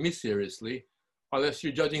not taking me seriously unless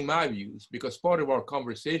you're judging my views, because part of our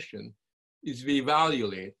conversation is we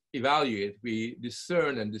evaluate, we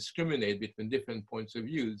discern and discriminate between different points of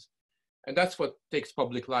views. And that's what takes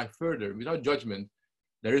public life further. Without judgment,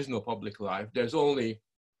 there is no public life. There's only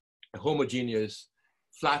a homogeneous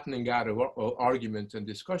flattening out of arguments and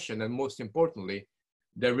discussion. And most importantly,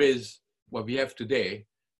 there is what we have today,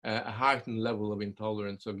 a heightened level of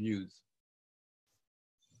intolerance of views.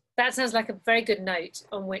 That sounds like a very good note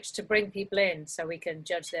on which to bring people in so we can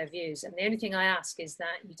judge their views. And the only thing I ask is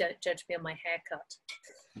that you don't judge me on my haircut,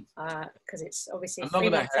 because it's obviously 3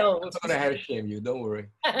 months old. I'm not going to hair shame you, don't worry.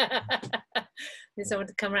 Need someone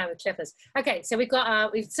to come around with clippers. Okay, so we've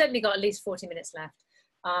certainly got at least 40 minutes left.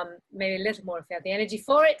 Maybe a little more if you have the energy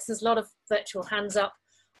for it. There's a lot of virtual hands up.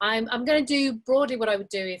 I'm going to do broadly what I would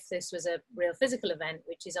do if this was a real physical event,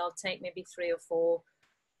 which is I'll take maybe 3 or 4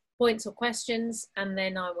 points or questions, and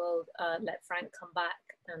then I will let Frank come back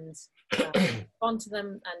and respond to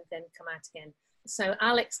them and then come out again. So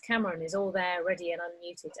Alex Cameron is all there, ready and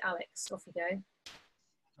unmuted. Alex, off you go.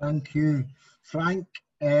 Thank you, Frank.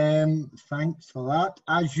 Thanks for that.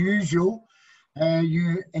 As usual,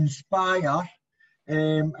 you inspire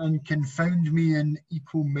and confound me in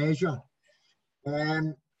equal measure.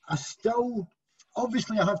 I still,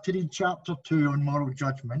 obviously I have to read chapter 2 on moral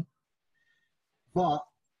judgment, but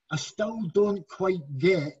I still don't quite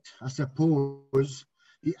get, I suppose,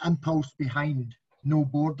 the impulse behind no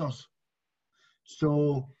borders.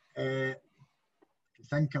 So, if you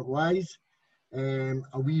think it wise,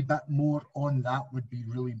 a wee bit more on that would be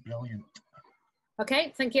really brilliant.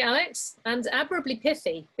 Okay, thank you, Alex. And admirably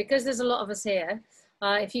pithy, because there's a lot of us here.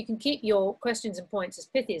 If you can keep your questions and points as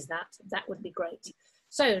pithy as that, that would be great.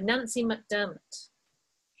 So, Nancy McDermott.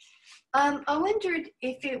 I wondered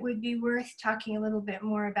if it would be worth talking a little bit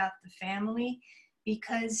more about the family,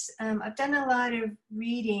 because I've done a lot of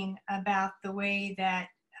reading about the way that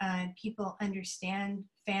people understand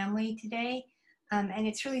family today. And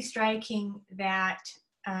it's really striking that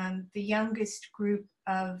the youngest group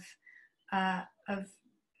of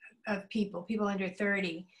people under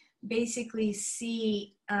 30, basically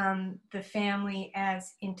see the family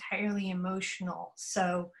as entirely emotional.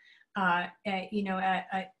 So,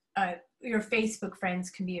 your Facebook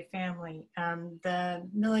friends can be a family. The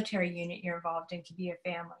military unit you're involved in can be a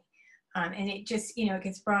family. And it just, it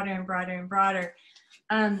gets broader and broader and broader.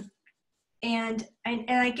 And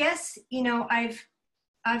I guess,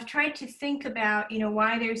 I've tried to think about,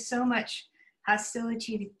 why there's so much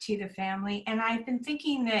hostility to the family. And I've been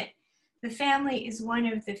thinking that the family is one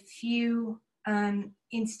of the few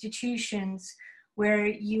institutions where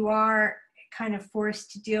you are kind of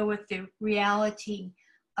forced to deal with the reality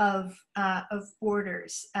of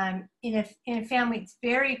borders. In a family, it's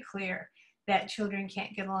very clear that children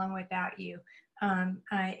can't get along without you.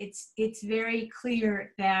 It's very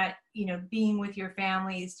clear that being with your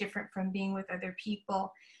family is different from being with other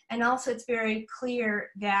people, and also it's very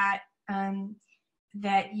clear that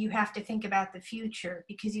that you have to think about the future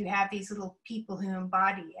because you have these little people who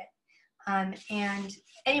embody it. And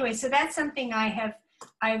anyway, so that's something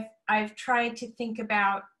I've tried to think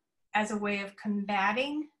about as a way of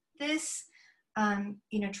combating this. Trying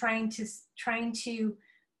to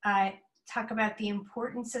talk about the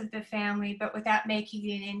importance of the family, but without making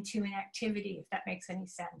it into an activity, if that makes any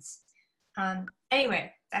sense.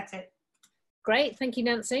 Anyway, that's it. Great, thank you,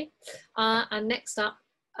 Nancy. And next up,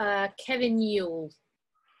 Kevin Yule.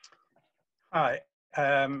 Hi.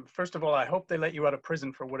 First of all, I hope they let you out of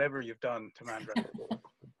prison for whatever you've done, Timandra.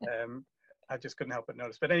 I just couldn't help but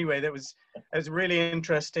notice. But anyway, that was really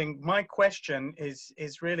interesting. My question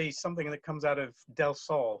is really something that comes out of Del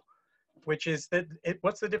Sol, which is that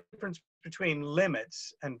what's the difference between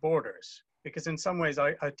limits and borders? Because in some ways,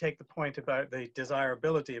 I take the point about the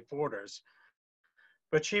desirability of borders,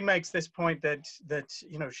 but she makes this point that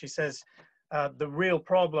she says the real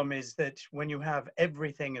problem is that when you have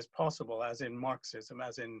everything as possible, as in Marxism,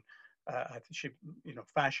 as in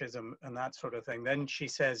fascism and that sort of thing, then she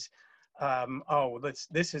says,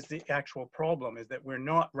 this is the actual problem, is that we're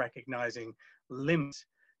not recognizing limits.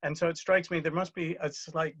 And so it strikes me there must be a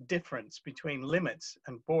slight difference between limits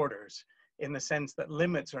and borders, in the sense that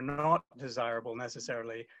limits are not desirable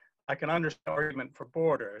necessarily. I can understand the argument for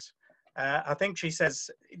borders. I think she says,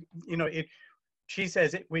 she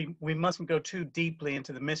says we mustn't go too deeply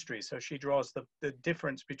into the mystery. So she draws the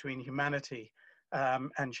difference between humanity,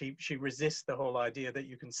 and she resists the whole idea that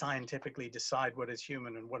you can scientifically decide what is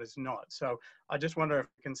human and what is not. So I just wonder if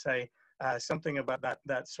you can say something about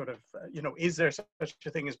that sort of, is there such a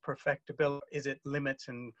thing as perfectibility? Is it limits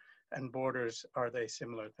and borders? Are they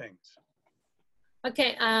similar things?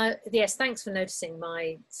 Okay, yes, thanks for noticing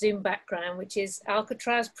my Zoom background, which is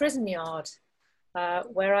Alcatraz prison yard,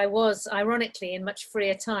 where I was, ironically, in much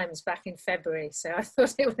freer times back in February. So I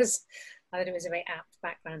thought it was a very apt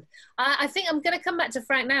background. I think I'm going to come back to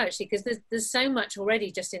Frank now, actually, because there's so much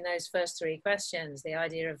already just in those first three questions, the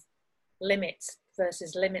idea of limits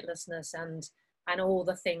versus limitlessness and all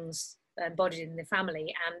the things embodied in the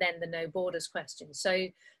family, and then the no borders question. So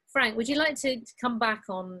Frank, would you like to come back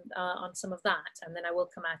on some of that, and then I will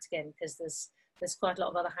come out again because there's quite a lot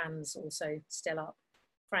of other hands also still up.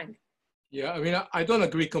 Frank. Yeah, I mean, I don't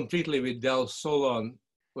agree completely with Del Sol on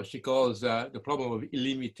what she calls the problem of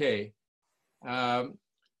illimité,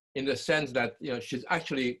 in the sense that she's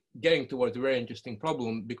actually getting towards a very interesting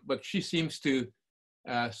problem, but she seems to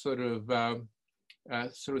sort of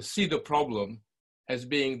see the problem as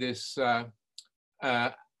being this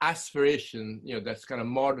aspiration, that's kind of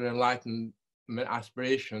modern enlightenment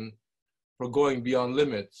aspiration for going beyond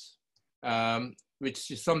limits,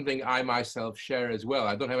 which is something I myself share as well.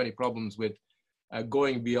 I don't have any problems with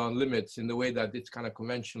going beyond limits in the way that it's kind of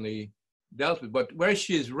conventionally dealt with. But where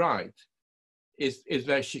she is right is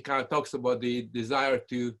that she kind of talks about the desire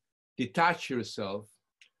to detach yourself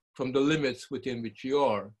from the limits within which you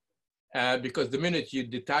are. Because the minute you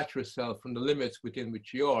detach yourself from the limits within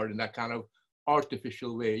which you are in that kind of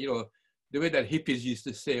artificial way, the way that hippies used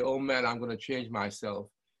to say, oh man, I'm going to change myself,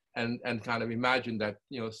 and kind of imagine that,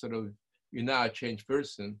 sort of you're now a changed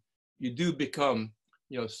person, you do become,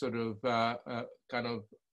 sort of kind of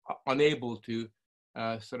unable to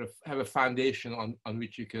sort of have a foundation on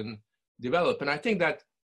which you can develop. And I think that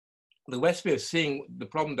the West way of seeing the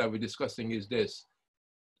problem that we're discussing is this.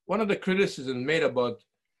 One of the criticisms made about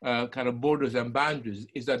kind of borders and boundaries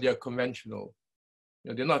is that they're conventional.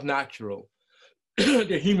 They're not natural.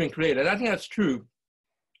 They're human created. And I think that's true.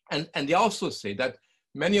 And they also say that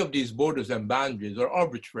many of these borders and boundaries are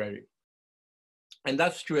arbitrary. And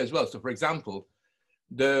that's true as well. So for example,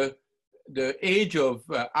 the age of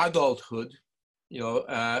adulthood,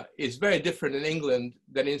 is very different in England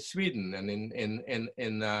than in Sweden. And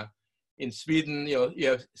in Sweden, you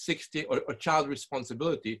have 60 or child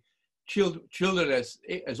responsibility. Children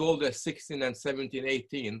as old as 16 and 17,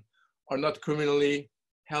 18 are not criminally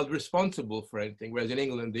held responsible for anything, whereas in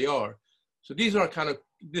England they are. So these are kind of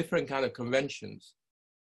different kind of conventions.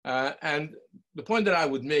 And the point that I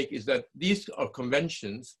would make is that these are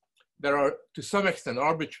conventions that are to some extent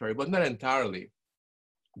arbitrary, but not entirely,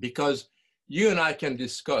 because you and I can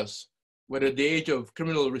discuss whether the age of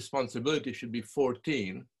criminal responsibility should be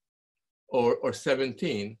 14 or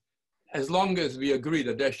 17, as long as we agree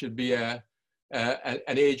that there should be an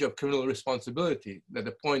age of criminal responsibility, that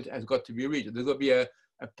the point has got to be reached. There's got to be a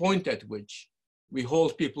point at which we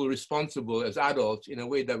hold people responsible as adults in a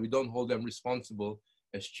way that we don't hold them responsible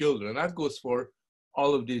as children. And that goes for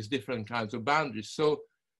all of these different kinds of boundaries. So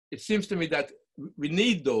it seems to me that we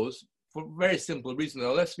need those for very simple reasons.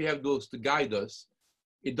 Unless we have those to guide us,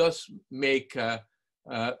 it does make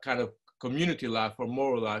kind of community life or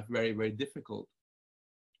moral life very, very difficult.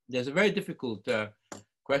 There's a very difficult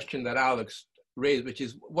question that Alex raised, which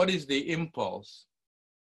is, what is the impulse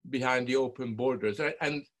behind the open borders?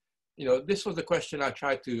 And this was the question I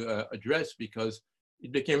tried to address, because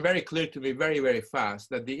it became very clear to me very, very fast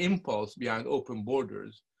that the impulse behind open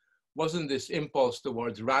borders wasn't this impulse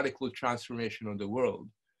towards radical transformation of the world,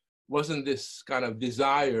 wasn't this kind of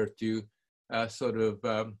desire to sort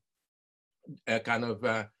of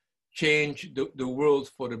change the world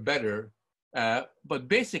for the better, but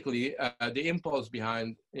basically the impulse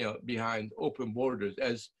behind open borders,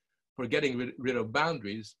 as for getting rid of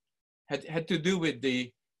boundaries, had to do with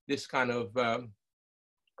this kind of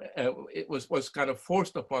it was kind of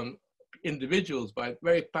forced upon individuals by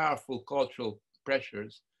very powerful cultural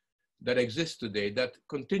pressures that exist today, that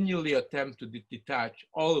continually attempt to detach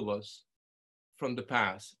all of us from the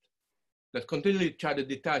past, that continually try to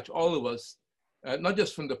detach all of us, not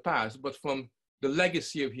just from the past, but from the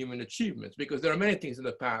legacy of human achievements, because there are many things in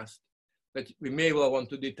the past that we may well want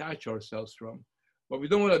to detach ourselves from, but we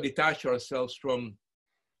don't want to detach ourselves from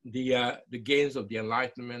the gains of the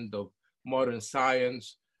Enlightenment, of modern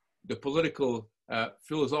science, the political,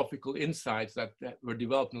 philosophical insights that were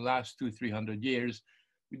developed in the last 200-300 years.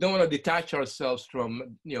 We don't want to detach ourselves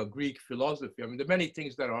from Greek philosophy. I mean, there are many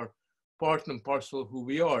things that are part and parcel of who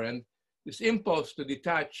we are, and this impulse to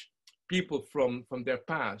detach people from their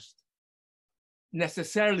past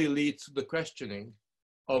necessarily leads to the questioning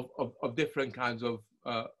of different kinds of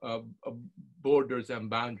borders and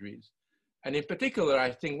boundaries. And in particular,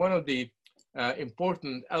 I think one of the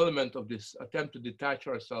important elements of this attempt to detach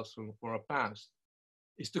ourselves from our past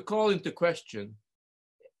is to call into question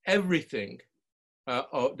everything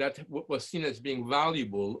that was seen as being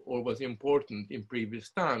valuable or was important in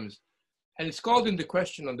previous times. And it's called into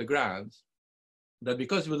question on the grounds that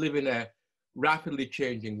because we live in a rapidly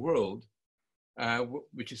changing world,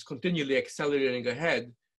 which is continually accelerating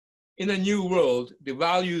ahead, in a new world, the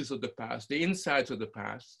values of the past, the insights of the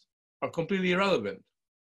past are completely irrelevant.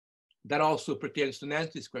 That also pertains to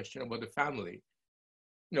Nancy's question about the family.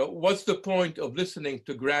 You know, what's the point of listening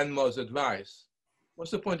to grandma's advice?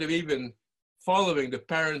 What's the point of even following the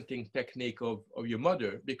parenting technique of your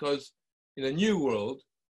mother? Because in a new world,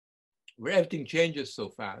 where everything changes so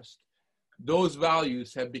fast, those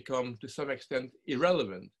values have become to some extent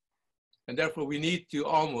irrelevant. And therefore we need to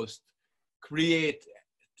almost create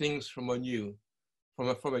things from a new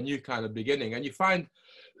kind of beginning. And you find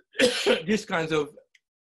these kinds of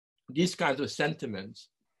sentiments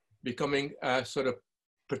becoming sort of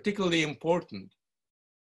particularly important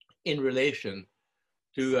in relation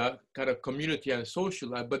to kind of community and social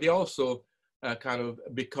life, but they also kind of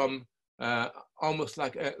become almost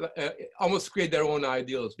like almost create their own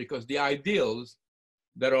ideals, because the ideals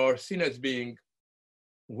that are seen as being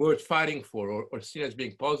worth fighting for or seen as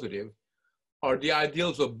being positive are the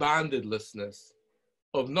ideals of boundedlessness,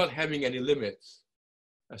 of not having any limits.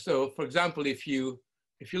 So, for example, if you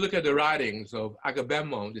look at the writings of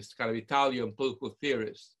Agamemnon, this kind of Italian political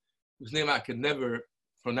theorist, whose name I could never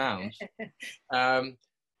pronounce, you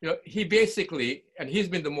know, he basically, and he's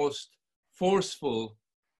been the most forceful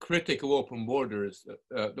critic of open borders,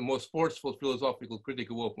 the most forceful philosophical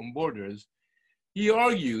critic of open borders. He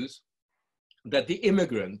argues that the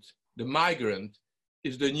immigrant, the migrant,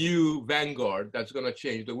 is the new vanguard that's going to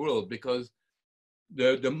change the world, because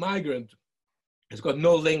the migrant has got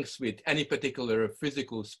no links with any particular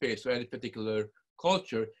physical space or any particular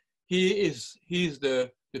culture. He's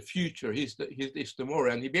the future, he's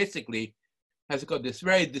tomorrow. And he basically has got this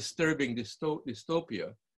very disturbing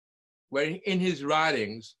dystopia, where in his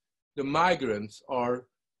writings, the migrants are,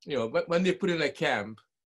 you know, when they put in a camp,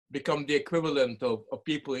 become the equivalent of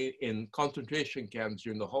people in concentration camps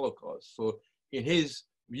during the Holocaust. So in his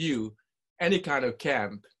view, any kind of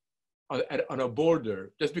camp on a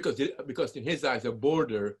border, just because in his eyes a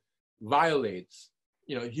border violates,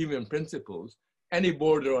 you know, human principles, any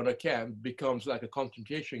border on a camp becomes like a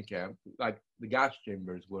concentration camp, like the gas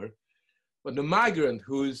chambers were. But the migrant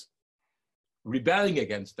who's rebelling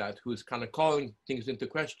against that, who's kind of calling things into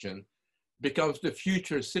question, becomes the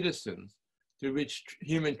future citizens through which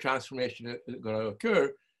human transformation is going to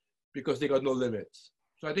occur, because they got no limits.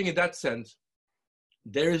 So I think in that sense,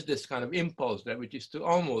 there is this kind of impulse there, which is to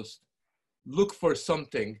almost look for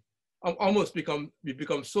something, almost become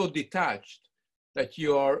so detached that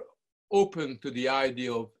you are open to the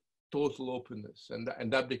idea of total openness,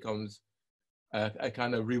 and that becomes a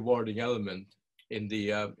kind of rewarding element in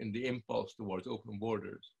the impulse towards open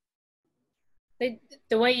borders.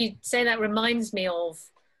 The way you say that reminds me of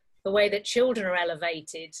the way that children are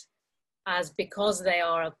elevated as, because they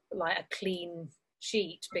are like a clean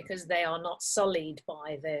sheet, because they are not sullied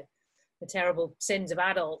by the terrible sins of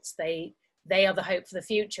adults. They are the hope for the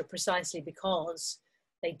future, precisely because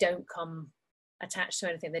they don't come attached to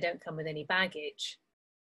anything. They don't come with any baggage.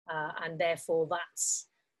 And therefore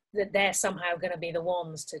they're somehow going to be the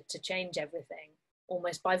ones to change everything,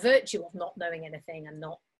 almost by virtue of not knowing anything and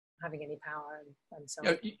not having any power and so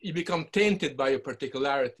on. You become tainted by your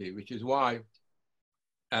particularity, which is why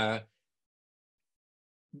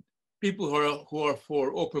people who are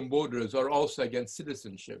for open borders are also against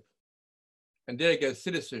citizenship. And they're against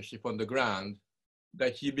citizenship on the ground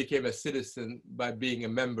that you became a citizen by being a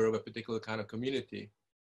member of a particular kind of community.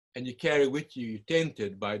 And you carry with you, you're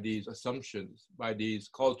tainted by these assumptions, by these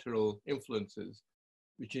cultural influences,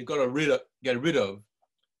 which you've got to get rid of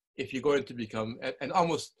if you're going to become, and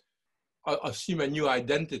almost assume a new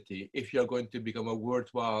identity if you're going to become a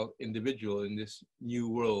worthwhile individual in this new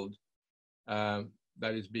world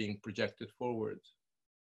that is being projected forward.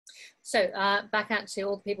 So back out to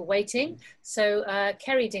all the people waiting. So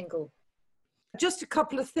Kerry Dingle. Just a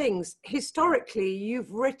couple of things. Historically,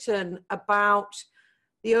 you've written about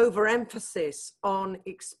the overemphasis on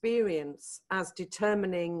experience as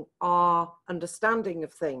determining our understanding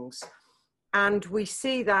of things. And we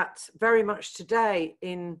see that very much today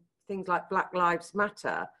in things like Black Lives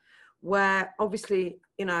Matter, where obviously,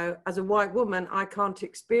 you know, as a white woman, I can't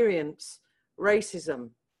experience racism.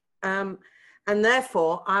 And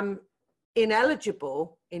therefore, I'm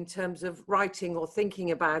ineligible in terms of writing or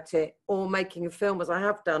thinking about it or making a film, as I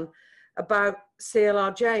have done, about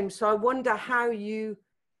CLR James. So I wonder how you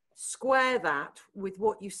square that with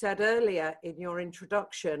what you said earlier in your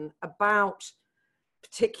introduction about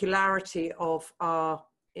particularity of our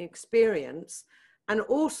experience. And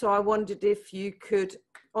also I wondered if you could,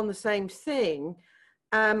 on the same thing,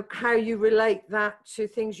 how you relate that to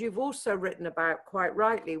things you've also written about quite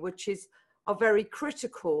rightly, which is are very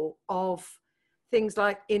critical of things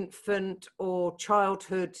like infant or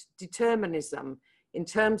childhood determinism in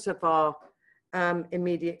terms of our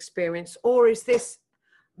immediate experience? Or is this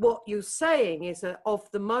what you're saying is of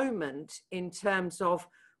the moment in terms of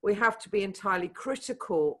we have to be entirely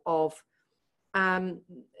critical of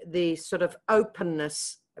the sort of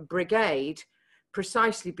openness brigade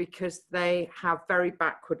precisely because they have very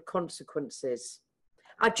backward consequences?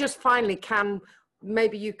 I just finally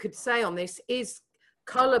maybe you could say on this, is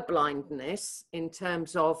colour blindness in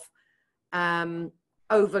terms of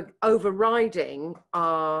overriding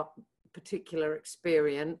our particular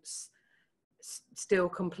experience still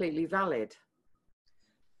completely valid?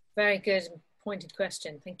 Very good pointed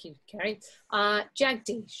question. Thank you, Kerry.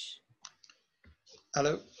 Jagdish.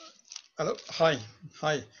 Hello. Hello. Hi.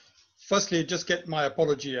 Firstly, just get my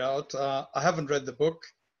apology out. I haven't read the book.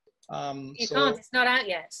 You can't, it's not out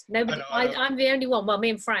yet. Nobody, I know. I'm the only one. Well,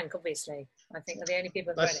 me and Frank, obviously, I think are the only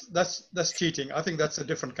people who've read it. That's cheating. I think that's a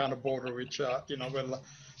different kind of border, which, you know,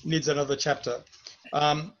 needs another chapter.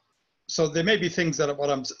 So there may be things that what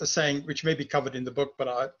I'm saying, which may be covered in the book, but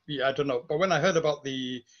I don't know. But when I heard about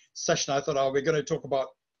the session, I thought, oh, we're going to talk about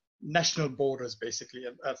national borders, basically,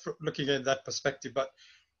 and looking at that perspective. But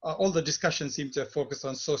all the discussions seem to focus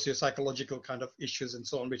on socio-psychological kind of issues and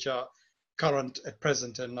so on, which are current at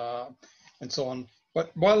present and so on.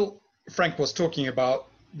 But while Frank was talking about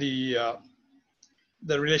the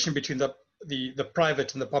relation between the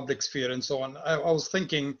private and the public sphere and so on, I was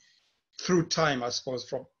thinking through time, I suppose,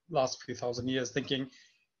 from last few thousand years, thinking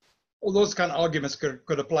all those kind of arguments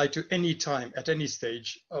could apply to any time at any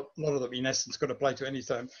stage. A lot of them, in essence, could apply to any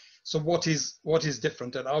time. So what is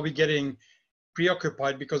different, and are we getting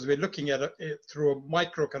preoccupied because we're looking at it through a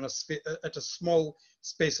micro kind of at a small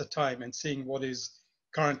space of time and seeing what is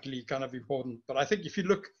currently kind of important? But I think if you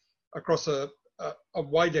look across a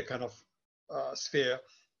wider kind of sphere,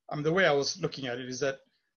 I mean, the way I was looking at it is that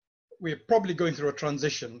we're probably going through a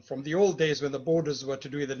transition from the old days when the borders were to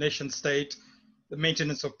do with the nation state, the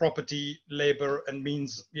maintenance of property, labor, and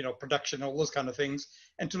means, you know, production, all those kind of things.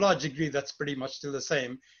 And to a large degree, that's pretty much still the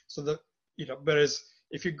same. So whereas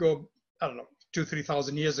if you go, I don't know,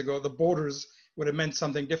 2,000-3,000 years ago, the borders would have meant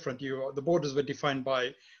something different. The borders were defined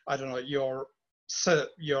by, I don't know, your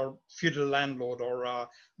feudal landlord or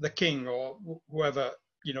the king or whoever,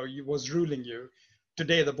 you know, was ruling you.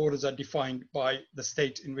 Today, the borders are defined by the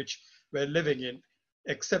state in which we're living in,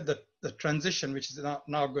 except that the transition, which is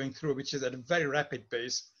now going through, which is at a very rapid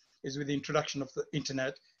pace, is with the introduction of the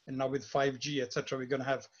internet, and now with 5G, etc. We're going to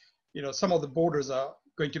have, you know, some of the borders are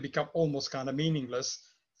going to become almost kind of meaningless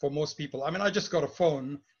for most people. I mean, I just got a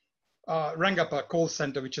phone, rang up a call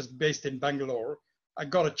center, which is based in Bangalore. I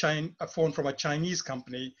got a phone from a Chinese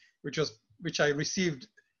company, which I received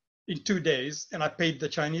in 2 days, and I paid the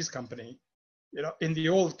Chinese company. You know, in the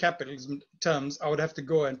old capitalism terms, I would have to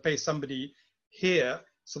go and pay somebody here,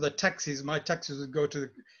 so the my taxes would go to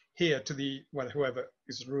here to the, well, whoever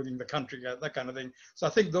is ruling the country, that kind of thing. So I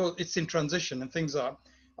think though it's in transition and things are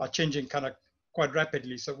changing kind of quite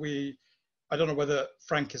rapidly. So I don't know whether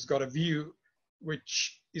Frank has got a view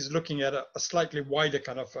which is looking at a slightly wider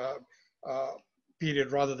kind of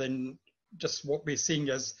period rather than just what we're seeing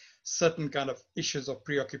as certain kind of issues of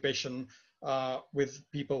preoccupation with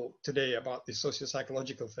people today about the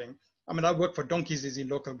socio-psychological thing. I mean, I work for donkeys in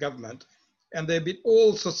local government, and there have been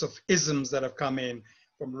all sorts of isms that have come in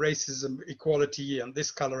from racism, equality, and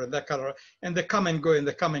this color and that color, and they come and go and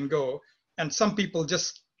they come and go. And some people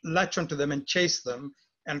just latch onto them and chase them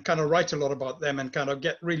and kind of write a lot about them and kind of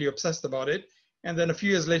get really obsessed about it. And then a few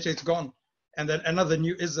years later, it's gone. And then another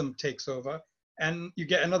new ism takes over, and you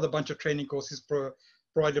get another bunch of training courses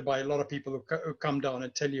provided by a lot of people who come down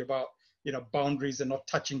and tell you about, you know, boundaries and not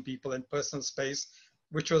touching people and personal space,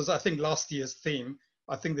 which was, I think, last year's theme.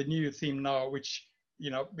 I think the new theme now, which,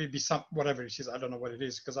 you know, maybe whatever it is, I don't know what it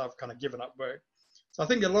is because I've kind of given up work. So I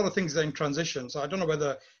think a lot of things are in transition. So I don't know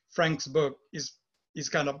whether Frank's book is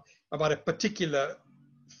kind of about a particular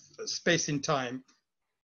space in time,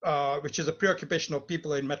 which is a preoccupation of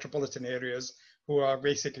people in metropolitan areas who are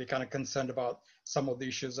basically kind of concerned about some of the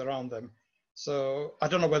issues around them. So I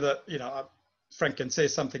don't know whether, you know, Frank can say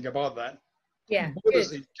something about that. Yeah,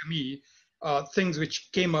 borders, good. to me, are things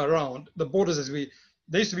which came around. The borders,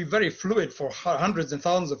 they used to be very fluid for hundreds and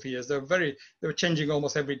thousands of years. They were changing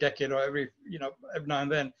almost every decade or every now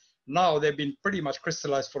and then. Now they've been pretty much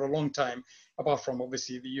crystallized for a long time, apart from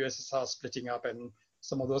obviously the USSR splitting up and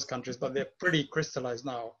some of those countries, but they're pretty crystallized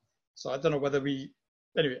now. So I don't know whether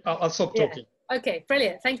anyway, I'll stop talking. Okay,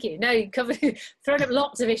 brilliant. Thank you. No, you covered, thrown up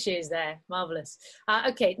lots of issues there. Marvellous.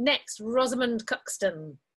 Okay, next, Rosamond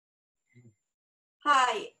Cuxton.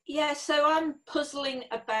 Hi. Yeah, so I'm puzzling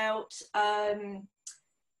about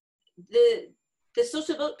the sort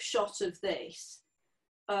of upshot of this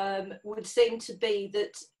would seem to be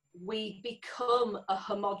that we become a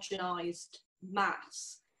homogenized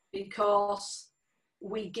mass because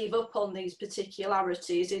we give up on these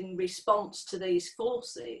particularities in response to these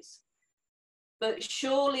forces. But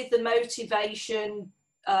surely the motivation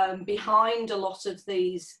behind a lot of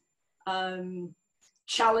these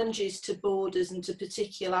challenges to borders and to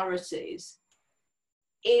particularities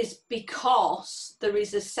is because there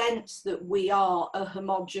is a sense that we are a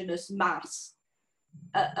homogeneous mass,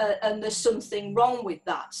 and there's something wrong with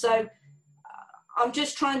that. So I'm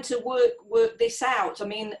just trying to work this out. I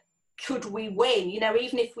mean, could we win? You know,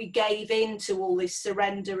 even if we gave in to all this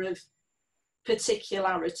surrender of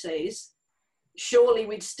particularities, surely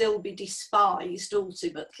we'd still be despised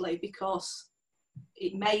ultimately because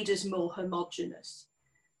it made us more homogeneous.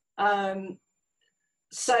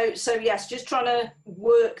 So yes, just trying to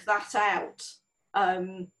work that out,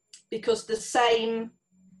 because the same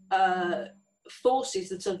forces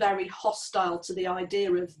that are very hostile to the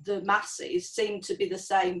idea of the masses seem to be the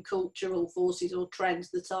same cultural forces or trends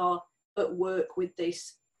that are at work with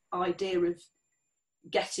this idea of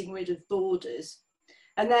getting rid of borders.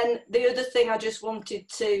 And then the other thing I just wanted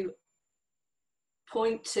to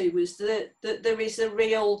point to was that there is a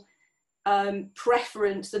real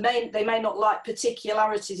preference. They may not like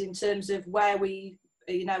particularities in terms of where we,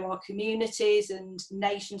 you know, our communities and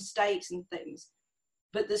nation states and things,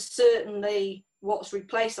 but there's certainly what's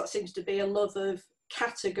replaced that seems to be a love of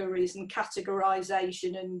categories and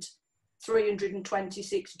categorization and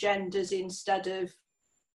 326 genders instead of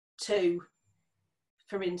 2,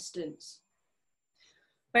 for instance.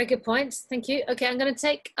 Very good points. Thank you. Okay, I'm going to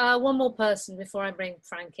take one more person before I bring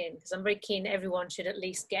Frank in, because I'm very keen everyone should at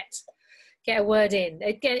least get a word in.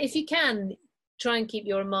 Again, if you can, try and keep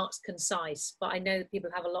your remarks concise, but I know that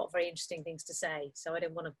people have a lot of very interesting things to say, so I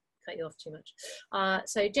don't want to cut you off too much.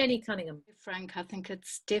 So Jenny Cunningham. Frank, I think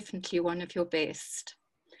it's definitely one of your best.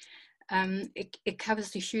 It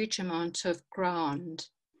covers a huge amount of ground.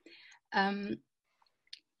 I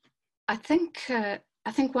think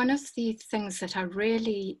one of the things that I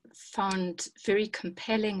really found very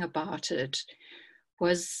compelling about it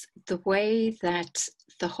was the way that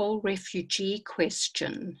the whole refugee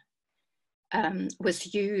question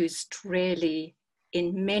was used really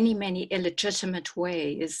in many, many illegitimate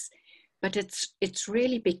ways, but it's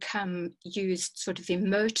really become used sort of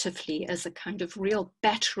emotively as a kind of real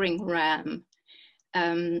battering ram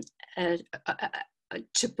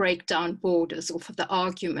to break down borders, or for the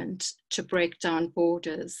argument to break down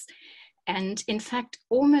borders. And in fact,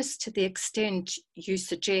 almost to the extent you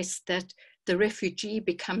suggest that the refugee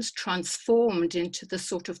becomes transformed into the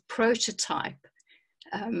sort of prototype,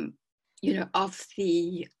 you know, of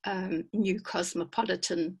the new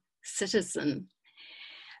cosmopolitan citizen.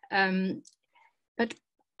 But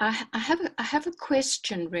I have a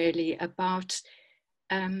question really about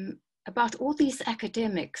all these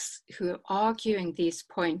academics who are arguing these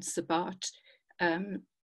points about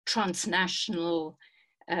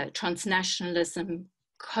transnationalism,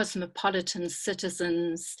 cosmopolitan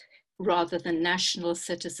citizens rather than national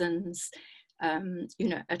citizens, you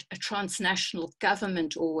know, a transnational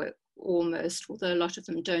government or almost, although a lot of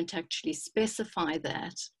them don't actually specify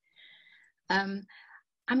that. I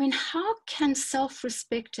mean, how can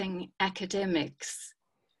self-respecting academics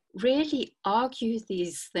really argue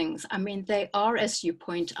these things? I mean, they are, as you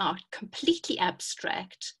point out, completely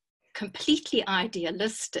abstract, completely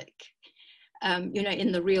idealistic, you know,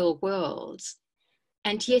 in the real world.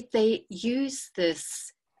 And yet they use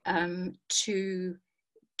this to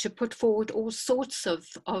put forward all sorts of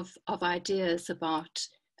ideas about,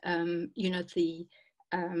 you know, the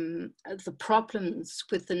problems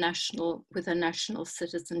with the national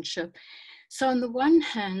citizenship. So on the one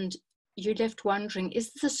hand, you're left wondering,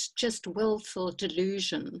 is this just willful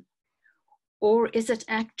delusion? Or is it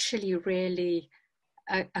actually really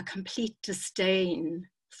a complete disdain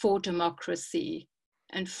for democracy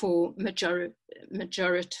and for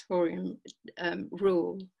majoritarian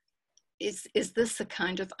rule? is this a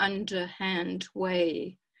kind of underhand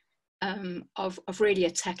way of really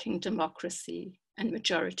attacking democracy and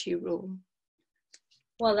majority rule?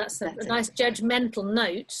 Well, that's a nice judgmental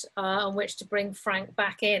note on which to bring Frank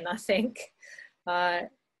back in, I think.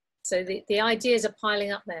 So the ideas are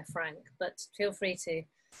piling up there, Frank, but feel free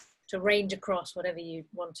to range across whatever you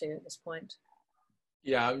want to at this point.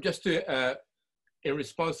 Yeah, just to, in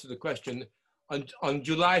response to the question, on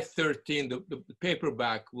July 13, the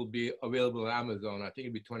paperback will be available on Amazon. I think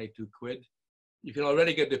it'll be 22 quid. You can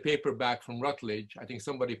already get the paperback from Routledge. I think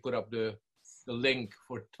somebody put up the link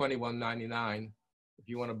for $21.99. If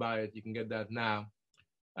you want to buy it, you can get that now.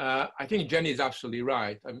 I think Jenny is absolutely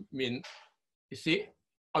right. I mean, you see,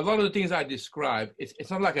 a lot of the things I describe, it's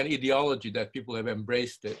not like an ideology that people have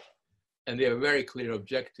embraced it and they have a very clear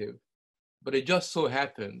objective. But it just so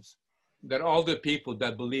happens that all the people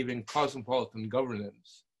that believe in cosmopolitan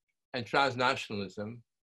governance and transnationalism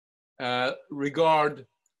regard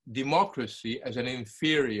democracy as an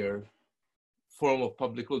inferior form of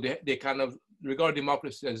public rule. They kind of regard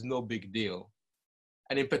democracy as no big deal.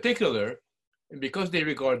 And in particular, because they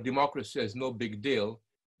regard democracy as no big deal,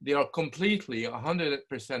 they are completely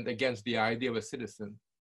 100% against the idea of a citizen.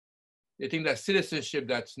 They think that citizenship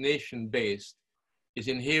that's nation-based is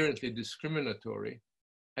inherently discriminatory,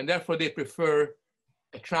 and therefore they prefer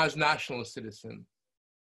a transnational citizen.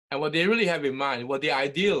 And what they really have in mind, what they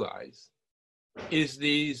idealize, is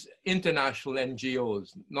these international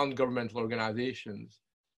NGOs, non-governmental organizations,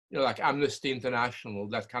 you know, like Amnesty International,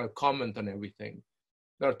 that kind of comment on everything.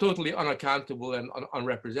 They're totally unaccountable and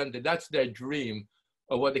unrepresented. That's their dream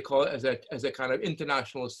of what they call as a kind of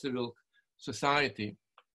international civil society.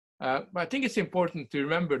 But I think it's important to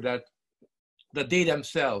remember that they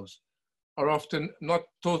themselves are often not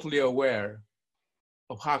totally aware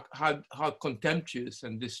of how contemptuous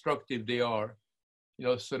and destructive they are, you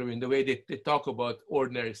know, sort of in the way they talk about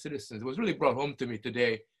ordinary citizens. It was really brought home to me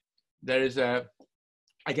today. There is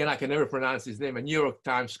again, I can never pronounce his name, a New York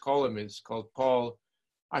Times columnist called Paul,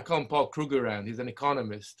 I call him Paul Krugerrand. He's an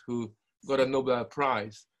economist who got a Nobel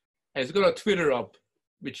Prize. And he's got a Twitter up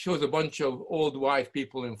which shows a bunch of old white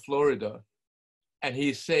people in Florida. And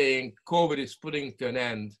he's saying COVID is putting to an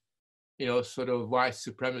end, you know, sort of white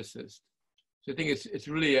supremacist. So I think it's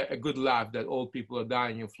really a good laugh that old people are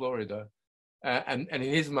dying in Florida. And in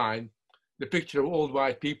his mind, the picture of old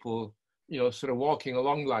white people, you know, sort of walking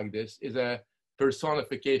along like this is a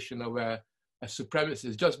personification of a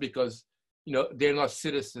supremacist, just because, you know, they're not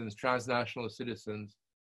citizens, transnational citizens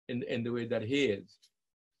in the way that he is.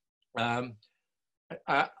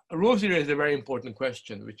 Rosie raised a very important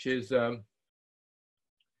question, which is, I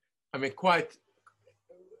mean, quite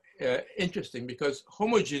interesting, because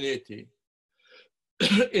homogeneity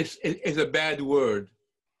is a bad word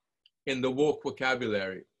in the woke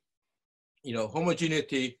vocabulary. You know,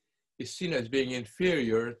 homogeneity is seen as being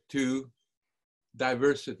inferior to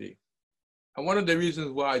diversity. And one of the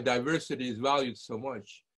reasons why diversity is valued so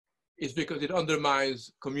much is because it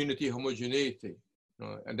undermines community homogeneity, you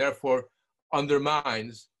know, and therefore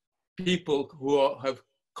undermines people who have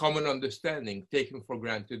common understanding, taken for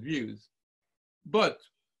granted views. But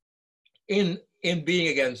in being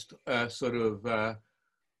against sort of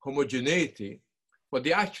homogeneity, what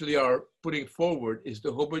they actually are putting forward is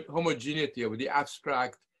the homogeneity of the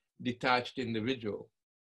abstract, detached individual.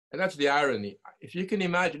 And that's the irony. If you can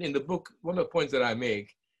imagine, in the book, one of the points that I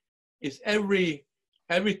make is every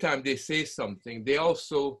time they say something, they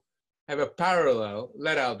also have a parallel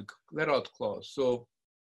let out clause. So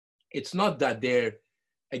it's not that they're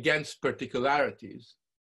against particularities.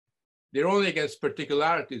 They're only against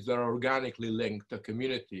particularities that are organically linked to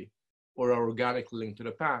community or are organically linked to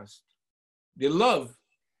the past. They love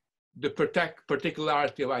the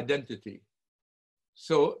particularity of identity.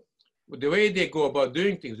 So the way they go about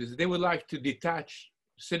doing things is they would like to detach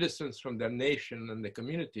citizens from their nation and the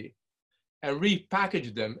community and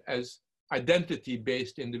repackage them as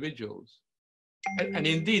identity-based individuals. And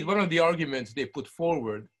indeed, one of the arguments they put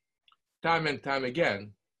forward time and time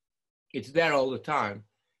again, it's there all the time,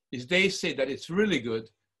 is they say that it's really good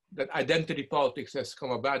that identity politics has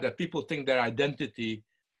come about, that people think their identity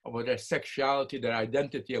about their sexuality, their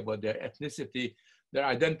identity about their ethnicity, their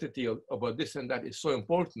identity about this and that is so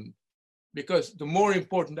important, because the more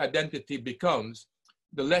important identity becomes,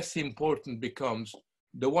 the less important becomes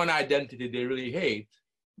the one identity they really hate,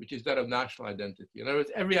 which is that of national identity. In other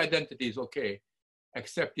words, every identity is okay,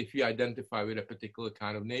 except if you identify with a particular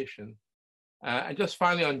kind of nation. And just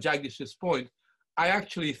finally on Jagdish's point, I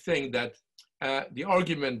actually think that the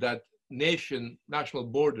argument that national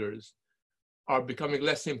borders are becoming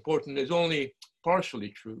less important is only partially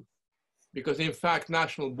true. because in fact,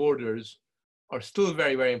 national borders are still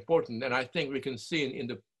very, very important. And I think we can see in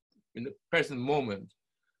the present moment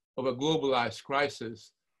of a globalized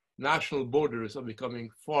crisis, national borders are becoming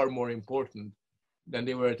far more important than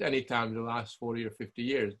they were at any time in the last 40 or 50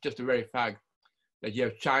 years. Just the very fact that you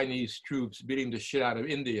have Chinese troops beating the shit out of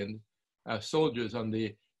Indian soldiers on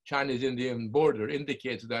the Chinese-Indian border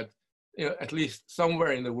indicates that, you know, at least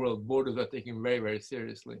somewhere in the world, borders are taken very, very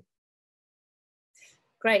seriously.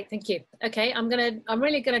 Great, thank you. Okay, I'm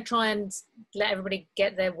really gonna try and let everybody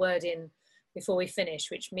get their word in before we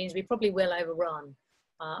finish, which means we probably will overrun.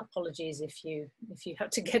 Apologies if you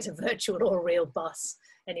have to get a virtual or a real bus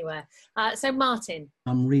anywhere. So Martin.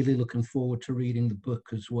 I'm really looking forward to reading the book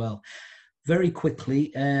as well. Very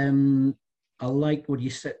quickly, I like what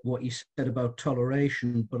you said about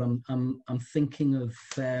toleration, but I'm thinking of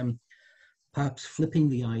perhaps flipping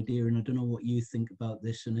the idea, and I don't know what you think about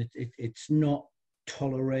this. And it's not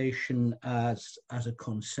toleration as a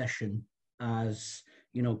concession, as,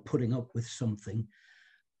 you know, putting up with something,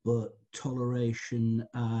 but toleration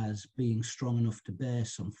as being strong enough to bear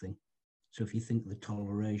something. So if you think of the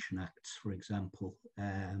Toleration Acts, for example,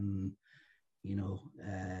 you know,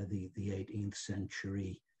 the 18th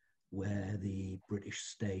century, where the British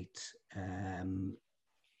state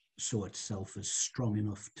saw itself as strong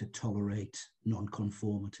enough to tolerate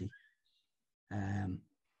nonconformity,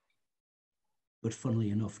 but funnily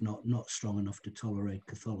enough, not strong enough to tolerate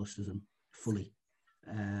Catholicism fully.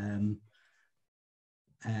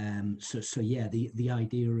 So yeah, the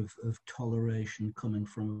idea of toleration coming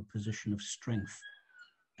from a position of strength,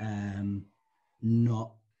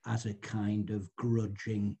 not as a kind of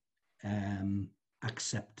grudging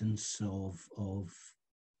acceptance of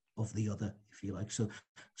the other, if you like. So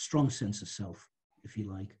strong sense of self, if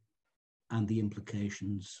you like, and the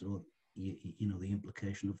implications, or you know, the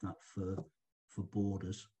implication of that for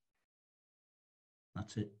borders.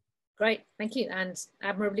 That's it. Great, thank you, and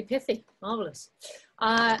admirably pithy, marvelous.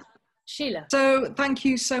 Sheila. So thank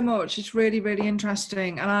you so much. It's really, really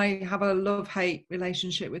interesting, and I have a love-hate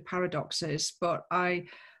relationship with paradoxes. But I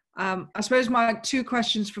suppose my two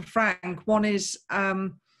questions for Frank. One is,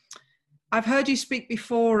 I've heard you speak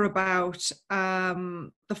before about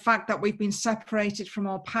the fact that we've been separated from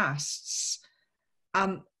our pasts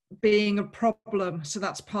and being a problem. So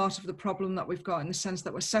that's part of the problem that we've got, in the sense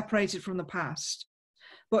that we're separated from the past.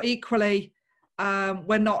 But equally,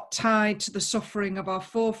 we're not tied to the suffering of our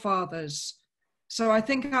forefathers. So I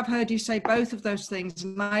think I've heard you say both of those things,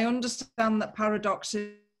 and I understand that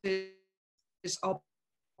paradoxes are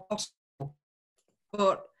possible,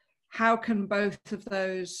 but how can both of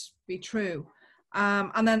those be true?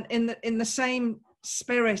 And then in the same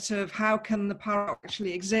spirit of how can the paradox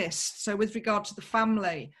actually exist? So with regard to the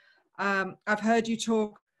family, I've heard you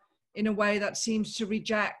talk in a way that seems to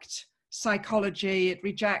reject psychology. It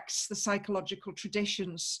rejects the psychological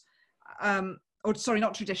traditions, or sorry,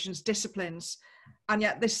 not traditions, disciplines, and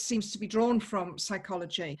yet this seems to be drawn from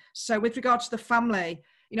psychology. So with regard to the family,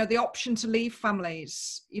 you know, the option to leave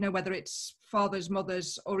families, you know, whether it's fathers,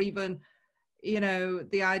 mothers, or even, you know,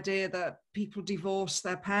 the idea that people divorce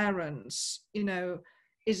their parents, you know,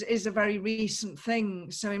 is a very recent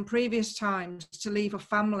thing. So in previous times, to leave a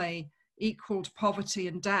family equaled poverty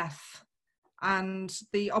and death. And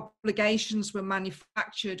the obligations were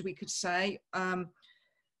manufactured, we could say,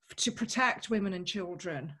 to protect women and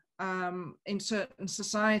children in certain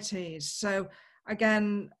societies. So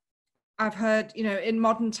again, I've heard, you know, in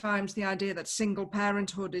modern times, the idea that single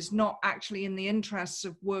parenthood is not actually in the interests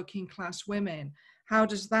of working class women. How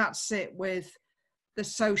does that sit with the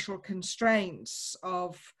social constraints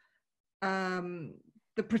of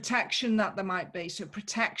the protection that there might be? So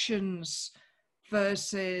protections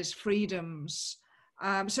versus freedoms.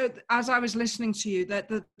 So as I was listening to you,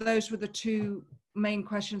 those were the two main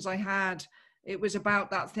questions I had. It was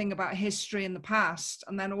about that thing about history in the past,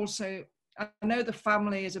 and then also, I know the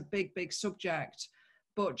family is a big, big subject,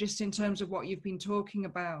 but just in terms of what you've been talking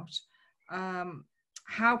about,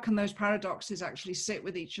 how can those paradoxes actually sit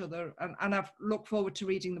with each other? And I've looked forward to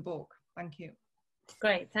reading the book. Thank you.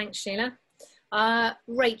 Great, thanks, Sheila.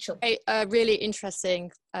 Rachel. Really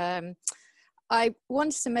interesting. I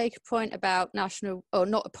wanted to make a point about national, or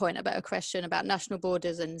not a point, about a question about national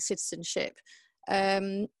borders and citizenship,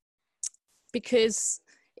 because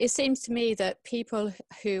it seems to me that people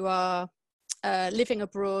who are living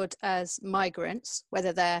abroad as migrants,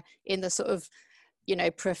 whether they're in the sort of, you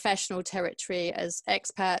know, professional territory as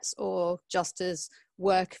expats or just as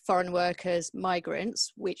foreign workers,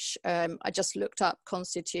 migrants, which I just looked up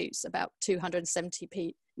constitutes about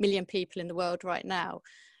 270 million people in the world right now.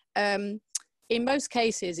 in most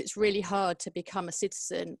cases, it's really hard to become a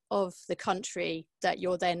citizen of the country that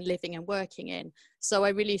you're then living and working in. So I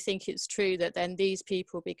really think it's true that then these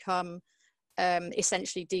people become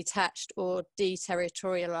essentially detached or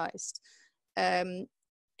deterritorialized, and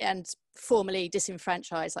formally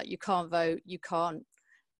disenfranchised. Like, you can't vote, you can't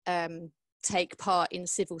take part in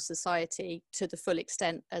civil society to the full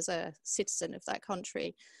extent as a citizen of that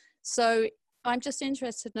country. So I'm just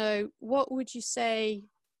interested to know, what would you say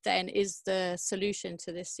then is the solution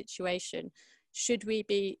to this situation? Should we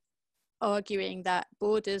be arguing that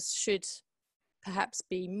borders should perhaps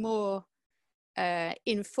be more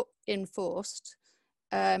enforced,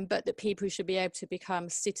 but that people should be able to become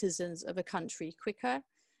citizens of a country quicker?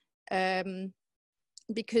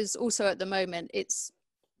 Because also at the moment, it's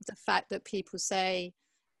the fact that people say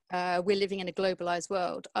we're living in a globalized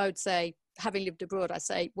world. I would say, having lived abroad, I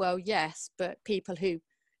say, well, yes, but people who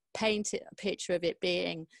paint a picture of it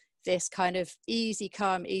being this kind of easy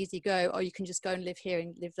come, easy go, or you can just go and live here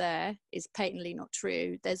and live there, is patently not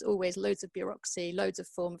true. There's always loads of bureaucracy, loads of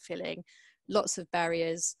form filling, lots of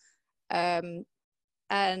barriers, but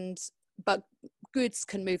goods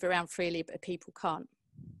can move around freely, but people can't.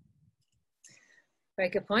 Very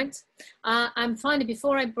good point. And finally,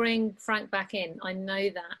 before I bring Frank back in, I know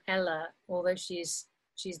that Ella, although she's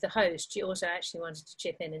the host, she also actually wanted to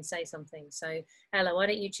chip in and say something. So Ella, why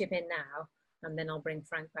don't you chip in now, and then I'll bring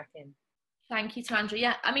Frank back in. Thank you, Tamandra.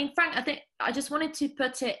 Yeah, I mean, Frank, I think I just wanted to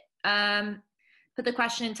put the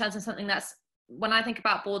question in terms of something that's, when I think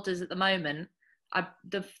about borders at the moment,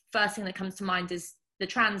 the first thing that comes to mind is the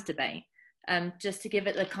trans debate, just to give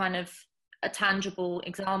it a kind of a tangible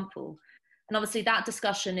example. And obviously that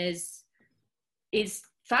discussion is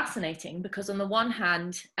fascinating, because on the one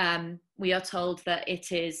hand, we are told that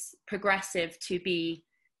it is progressive to be,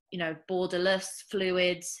 borderless,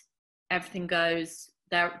 fluid, everything goes,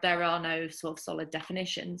 there are no sort of solid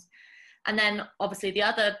definitions. And then obviously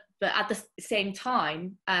but at the same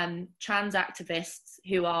time, trans activists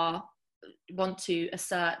who want to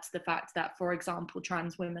assert the fact that, for example,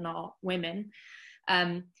 trans women are women,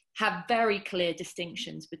 have very clear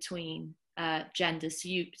distinctions between genders.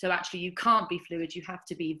 So actually you can't be fluid, you have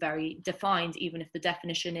to be very defined, even if the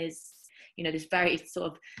definition is, this very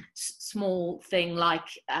sort of small thing like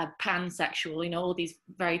pansexual, all these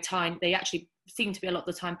very tiny, they actually seem to be a lot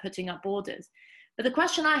of the time putting up borders. But the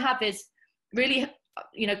question I have is really,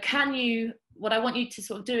 what I want you to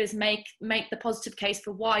sort of do is make the positive case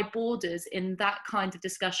for why borders in that kind of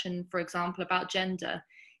discussion, for example, about gender,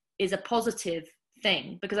 is a positive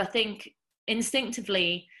thing. Because I think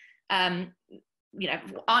instinctively, I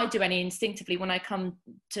do instinctively when I come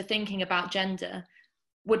to thinking about gender,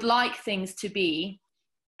 would like things to be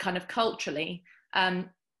kind of culturally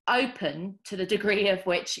open to the degree of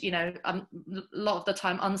which, I'm a lot of the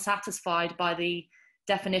time unsatisfied by the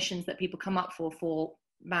definitions that people come up for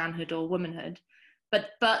manhood or womanhood.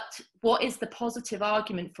 But what is the positive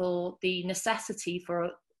argument for the necessity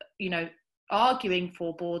for, arguing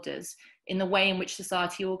for borders in the way in which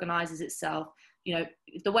society organizes itself?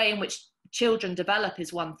 The way in which children develop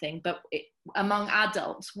is one thing, but among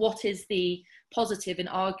adults, what is the positive in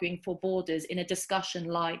arguing for borders in a discussion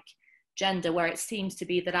like gender, where it seems to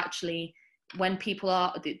be that actually when people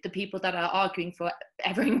are, the people that are arguing for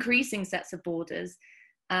ever increasing sets of borders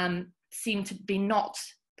seem to be not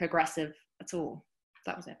progressive at all.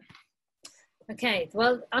 That was it. Okay,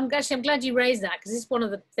 well, I'm glad you raised that, because it's one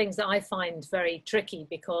of the things that I find very tricky,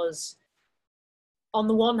 because on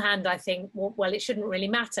the one hand, I think, well, it shouldn't really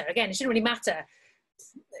matter. Again, it shouldn't really matter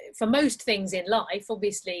for most things in life.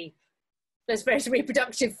 Obviously, there's various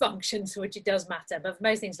reproductive functions for which it does matter, but for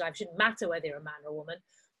most things in life, it shouldn't matter whether you're a man or a woman.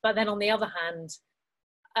 But then on the other hand,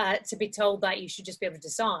 to be told that you should just be able to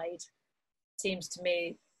decide seems to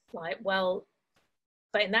me like, well,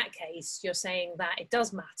 but in that case, you're saying that it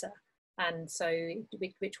does matter. And so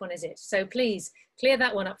which one is it? So please clear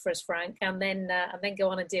that one up for us, Frank, and then go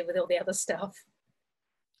on and deal with all the other stuff.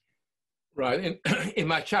 Right. In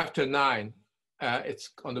my chapter 9, it's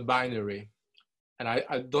on the binary. And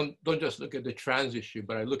I don't just look at the trans issue,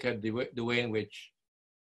 but I look at the way in which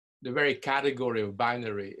the very category of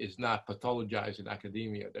binary is not pathologized in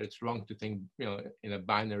academia, that it's wrong to think, in a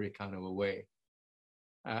binary kind of a way.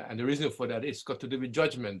 And the reason for that is got to do with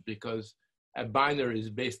judgment, because a binary is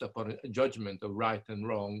based upon a judgment of right and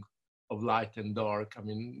wrong, of light and dark. I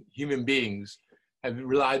mean, human beings have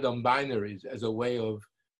relied on binaries as a way of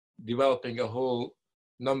developing a whole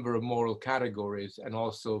number of moral categories, and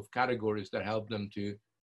also categories that help them to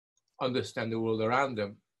understand the world around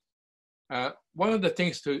them. One of the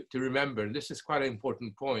things to remember, this is quite an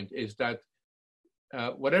important point, is that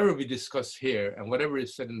whatever we discuss here and whatever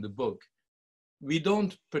is said in the book we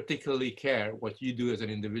don't particularly care what you do as an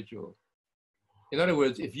individual. In other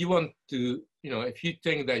words, if you want to, if you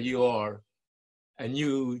think that you are a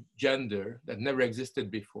new gender that never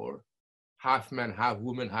existed before, half man, half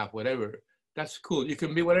woman, half whatever, that's cool. You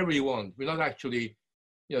can be whatever you want. We're not actually,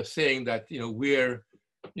 saying that, we're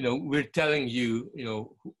telling you,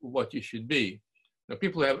 what you should be.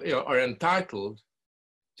 People are entitled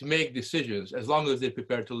to make decisions as long as they're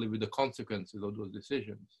prepared to live with the consequences of those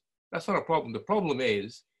decisions. That's not a problem. The problem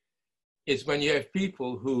is when you have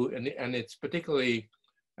people who, and it's particularly,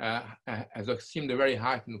 as I've seen the very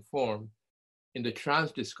heightened form in the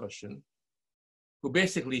trans discussion, who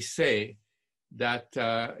basically say that,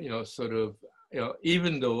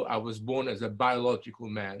 even though I was born as a biological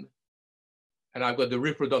man, and I've got the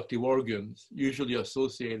reproductive organs usually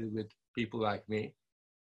associated with people like me,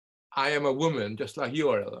 I am a woman just like you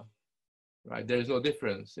are, Ella, right? There's no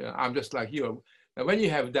difference. I'm just like you. Now, when you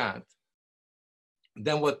have that,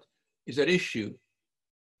 then what is at issue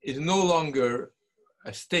is no longer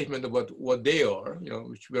a statement about what they are,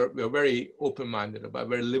 which we're very open-minded about,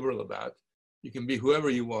 very liberal about. You can be whoever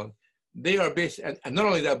you want. They are based, and not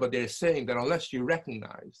only that, but they're saying that unless you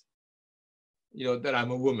recognize, that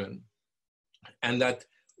I'm a woman, and that,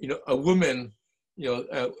 a woman,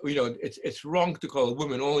 it's wrong to call a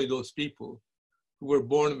woman only those people who were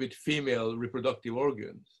born with female reproductive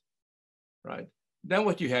organs, right? Then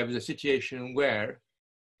what you have is a situation where,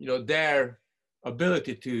 their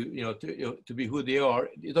ability to be who they are,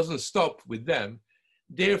 it doesn't stop with them.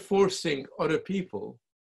 They're forcing other people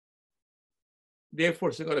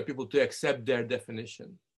to accept their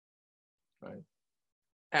definition, right?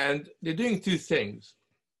 And they're doing two things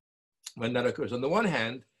when that occurs. On the one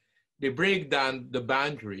hand, they break down the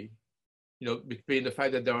boundary, between the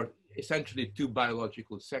fact that there are essentially two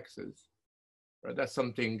biological sexes, right? That's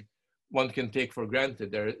something one can take for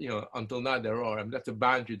granted. There, until now there are, that's a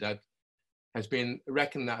boundary that has been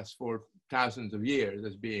recognized for thousands of years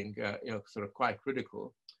as being, sort of quite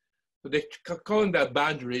critical. So they're calling that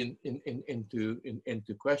boundary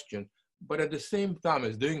into question. But at the same time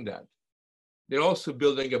as doing that, they're also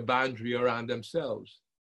building a boundary around themselves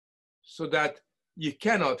so that you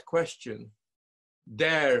cannot question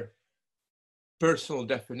their personal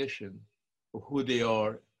definition of who they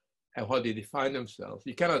are and how they define themselves.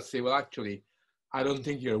 You cannot say, well, actually, I don't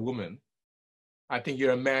think you're a woman. I think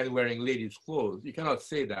you're a man wearing ladies' clothes. You cannot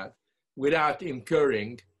say that without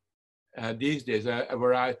incurring these days a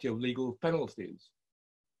variety of legal penalties.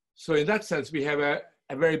 So in that sense, we have a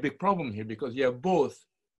very big problem here because you have both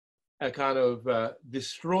a kind of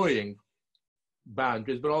destroying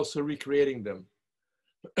boundaries, but also recreating them.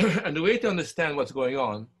 And the way to understand what's going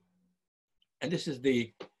on, and this is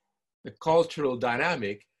the cultural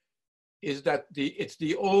dynamic, is that it's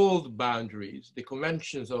the old boundaries, the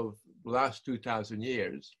conventions of the last 2,000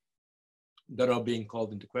 years that are being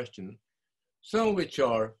called into question, some of which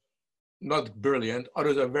are not brilliant,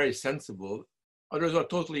 others are very sensible, others are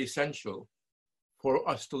totally essential for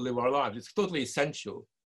us to live our lives. It's totally essential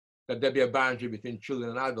that there be a boundary between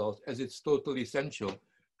children and adults, as it's totally essential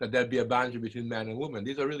that there be a boundary between man and woman.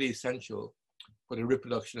 These are really essential for the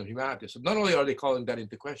reproduction of humanity. So not only are they calling that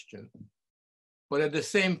into question, but at the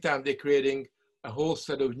same time, they're creating a whole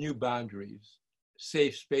set of new boundaries,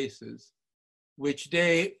 safe spaces, which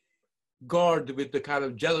they guard with the kind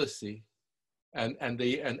of jealousy and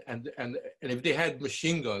if they had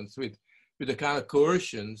machine guns with the kind of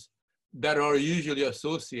coercions that are usually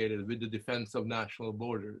associated with the defense of national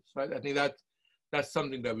borders, right? I think that's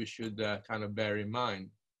something that we should kind of bear in mind.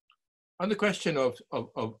 On the question of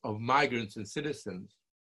migrants and citizens,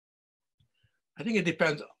 I think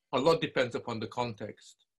a lot depends upon the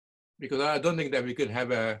context, because I don't think that we could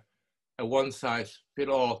have a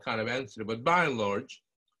one-size-fit-all kind of answer. But by and large,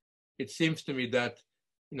 it seems to me that,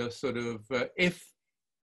 if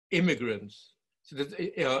immigrants,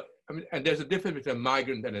 and there's a difference between a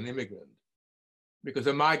migrant and an immigrant, because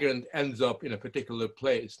a migrant ends up in a particular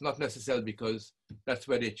place, not necessarily because that's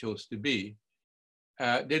where they chose to be.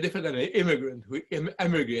 They're different than an immigrant who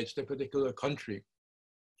emigrates to a particular country.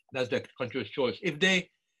 That's their country of choice. If they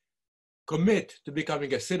commit to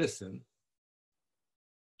becoming a citizen,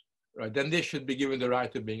 right, then they should be given the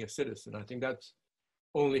right of being a citizen. I think that's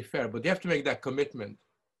only fair, but they have to make that commitment.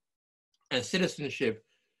 And citizenship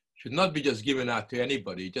should not be just given out to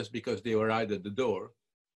anybody just because they arrived at the door.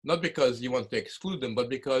 Not because you want to exclude them, but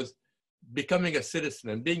because becoming a citizen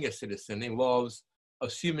and being a citizen involves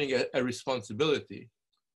assuming a responsibility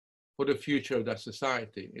for the future of that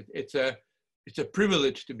society. It's a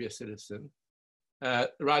privilege to be a citizen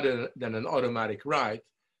rather than an automatic right.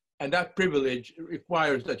 And that privilege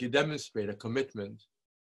requires that you demonstrate a commitment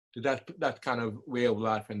to that kind of way of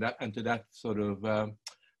life and to that sort of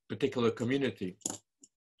particular community.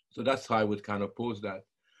 So that's how I would kind of pose that.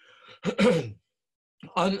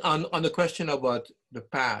 on the question about the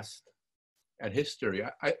past and history,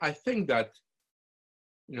 I think that,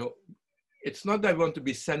 you know, it's not that we want to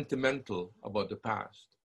be sentimental about the past,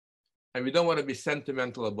 and we don't want to be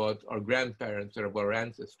sentimental about our grandparents or about our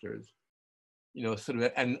ancestors, you know, sort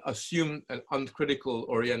of, and assume an uncritical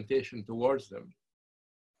orientation towards them.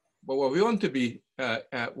 But what we want to be,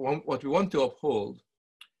 what we want to uphold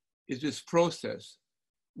is this process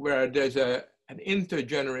where there's an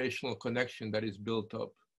intergenerational connection that is built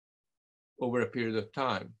up over a period of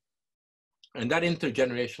time. And that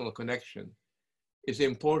intergenerational connection is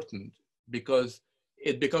important because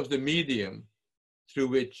it becomes the medium through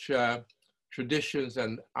which traditions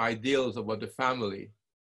and ideals about the family,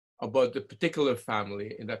 about the particular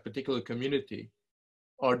family in that particular community,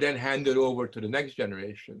 are then handed over to the next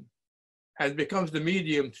generation, and becomes the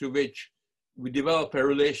medium through which we develop a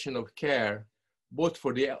relation of care, both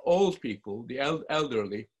for the old people, the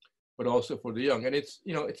elderly, but also for the young. And it's,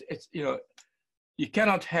 you know, you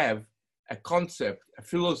cannot have a concept, a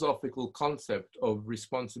philosophical concept of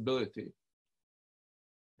responsibility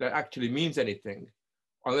that actually means anything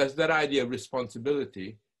unless that idea of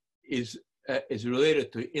responsibility is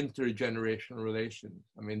related to intergenerational relations.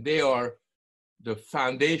 I mean, they are the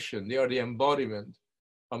foundation, they are the embodiment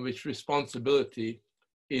on which responsibility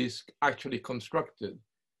is actually constructed.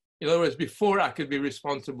 In other words, before I could be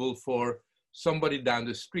responsible for somebody down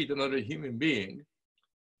the street, another human being,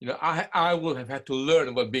 you know, I will have had to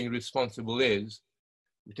learn what being responsible is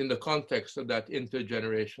within the context of that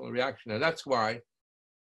intergenerational reaction. And that's why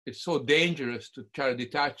it's so dangerous to try to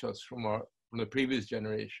detach us from the previous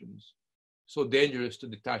generations, so dangerous to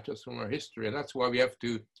detach us from our history. And that's why we have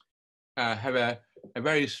to have a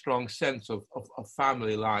very strong sense of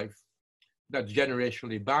family life that's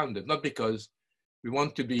generationally bounded, not because we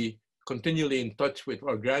want to be continually in touch with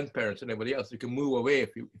our grandparents and everybody else. We can move away if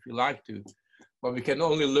you like to, but we can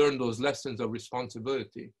only learn those lessons of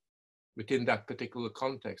responsibility within that particular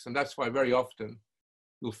context. And that's why very often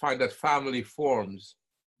you'll find that family forms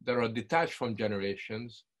that are detached from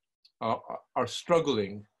generations are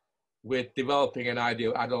struggling with developing an idea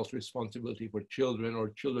of adult responsibility for children, or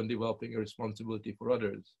children developing a responsibility for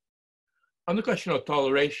others. On the question of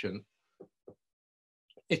toleration,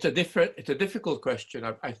 it's a difficult question.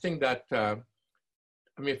 I think that, I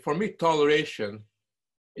mean, for me, toleration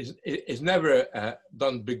is never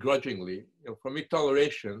done begrudgingly. You know, for me,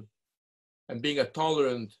 toleration and being a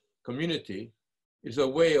tolerant community is a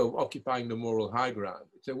way of occupying the moral high ground.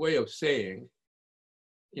 It's a way of saying,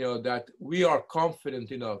 you know, that we are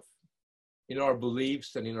confident enough in our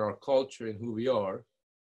beliefs and in our culture and who we are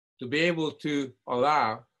to be able to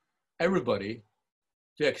allow everybody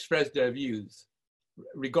to express their views,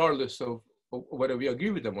 regardless of whether we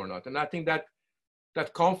agree with them or not. And I think that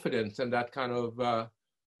that confidence and that kind of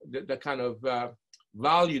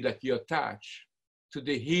value that you attach to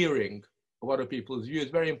the hearing of other people's views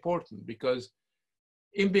is very important, because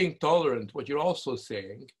in being tolerant, what you're also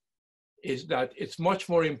saying is that it's much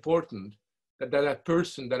more important that that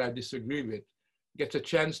person that I disagree with gets a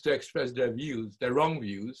chance to express their views, their wrong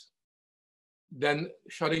views, than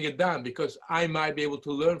shutting it down, because I might be able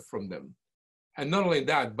to learn from them. And not only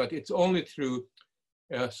that, but it's only through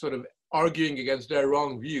sort of arguing against their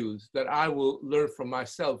wrong views that I will learn from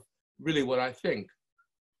myself really what I think.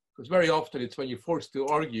 Because very often it's when you're forced to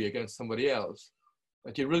argue against somebody else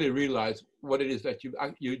that you really realize what it is that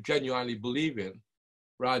you genuinely believe in,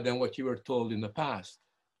 rather than what you were told in the past.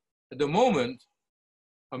 At the moment,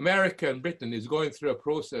 America and Britain is going through a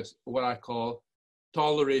process, what I call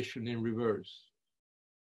toleration in reverse,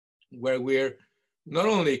 where we're not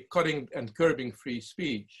only cutting and curbing free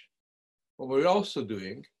speech, what we're also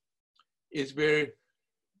doing is we're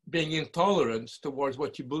being intolerant towards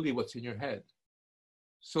what you believe, what's in your head.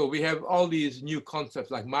 So we have all these new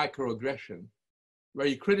concepts like microaggression, where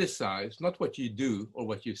you criticize not what you do or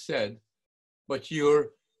what you said, but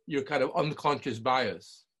your kind of unconscious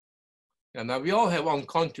bias. And now we all have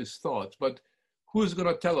unconscious thoughts, but who's going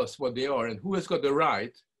to tell us what they are, and who has got the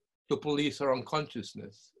right to police our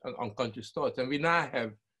unconsciousness and unconscious thoughts? And we now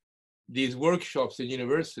have these workshops in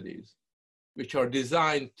universities which are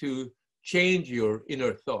designed to change your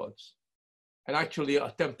inner thoughts and actually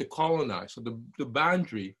attempt to colonize. So the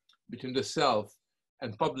boundary between the self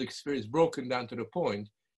and public sphere is broken down to the point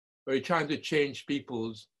where you're trying to change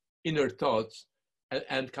people's inner thoughts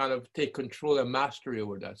and kind of take control and mastery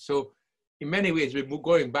over that. So in many ways, we're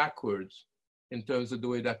going backwards in terms of the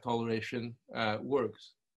way that toleration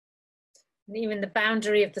works. And even the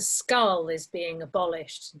boundary of the skull is being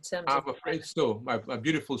abolished in terms of... I'm afraid so. My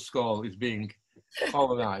beautiful skull is being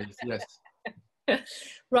colonized, yes.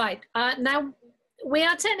 Right, now we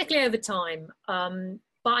are technically over time,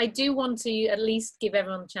 but I do want to at least give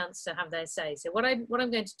everyone a chance to have their say. So what I'm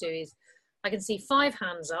going to do is, I can see 5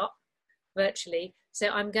 hands up virtually, so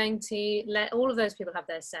I'm going to let all of those people have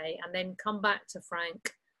their say and then come back to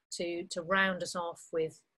Frank to round us off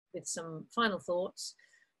with some final thoughts.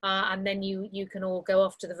 And then you can all go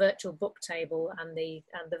off to the virtual book table and the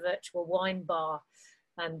virtual wine bar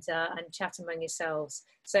and chat among yourselves.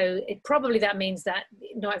 So that means that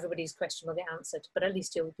not everybody's question will get answered, but at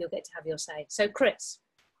least you'll get to have your say. So Chris.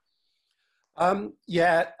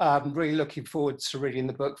 Yeah, I'm really looking forward to reading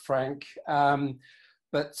the book, Frank. Yeah,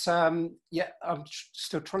 I'm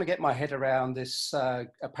still trying to get my head around this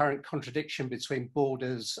apparent contradiction between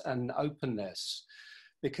borders and openness,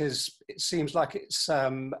 because it seems like it's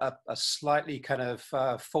a slightly kind of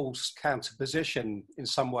false counterposition in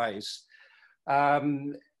some ways.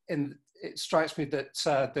 And it strikes me that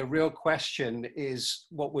the real question is,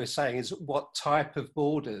 what we're saying is what type of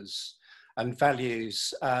borders and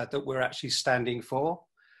values that we're actually standing for.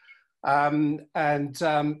 Because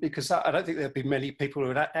I don't think there'll be many people who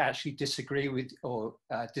would actually disagree with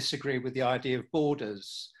the idea of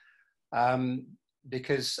borders.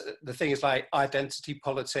 Because the thing is, like, identity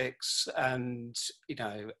politics and,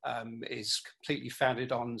 is completely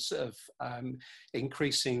founded on sort of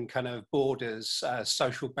increasing kind of borders,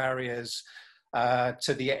 social barriers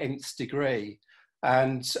to the nth degree.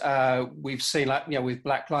 And we've seen, like, with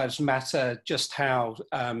Black Lives Matter, just how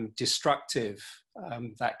destructive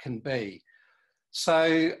that can be.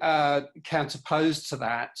 So counterposed to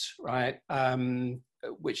that, right,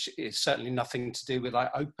 which is certainly nothing to do with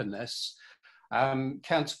like openness,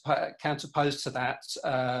 counterposed to that,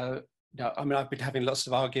 I mean, I've been having lots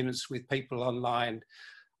of arguments with people online,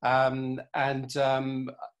 and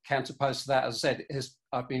counterposed to that, as I said,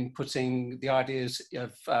 I've been putting the ideas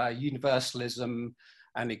of universalism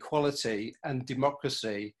and equality and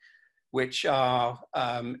democracy, which are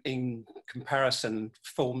in comparison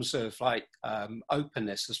forms of like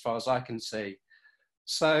openness, as far as I can see.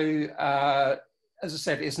 So, as I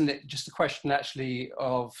said, isn't it just a question actually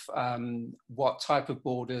of what type of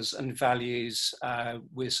borders and values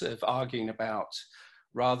we're sort of arguing about,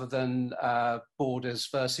 rather than borders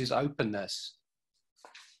versus openness?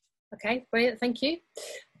 Okay, brilliant, thank you.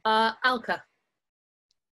 Alka.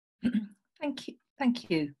 Thank you.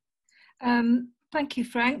 Thank you,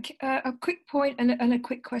 Frank. A quick point and a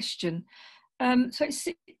quick question. So it's,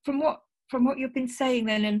 from what you've been saying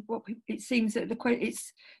then, and what it seems that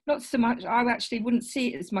it's not so much, I actually wouldn't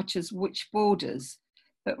see it as much as which borders,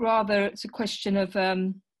 but rather it's a question of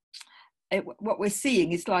what we're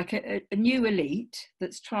seeing is like a new elite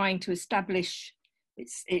that's trying to establish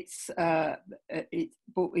its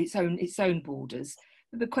own borders.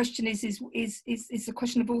 But the question is a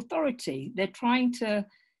question of authority. They're trying to,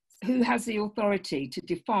 who has the authority to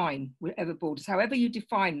define whatever borders, however you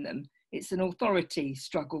define them. It's an authority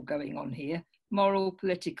struggle going on here, moral,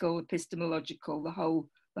 political, epistemological, the whole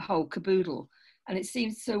caboodle. And it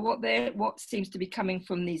seems, so what seems to be coming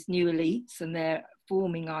from these new elites and their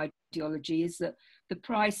forming ideology is that the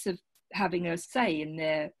price of having a say in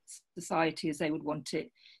their society as they would want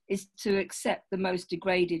it is to accept the most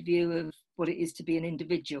degraded view of what it is to be an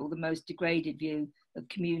individual, the most degraded view of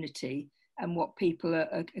community and what people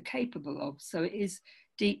are capable of. So it is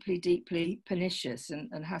deeply, deeply pernicious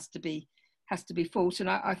and has to be fought. And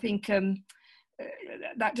I think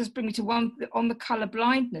that just brings me to one on the colour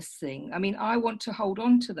blindness thing. I mean, I want to hold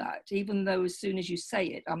on to that, even though as soon as you say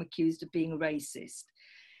it, I'm accused of being a racist.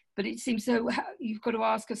 But it seems so, you've got to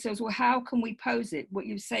ask ourselves, well, how can we pose it? What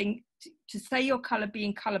you're saying, to say you're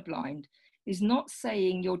being colourblind is not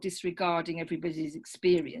saying you're disregarding everybody's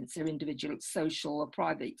experience, their individual social or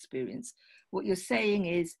private experience. What you're saying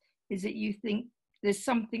is that you think there's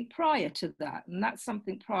something prior to that, and that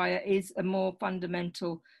something prior is a more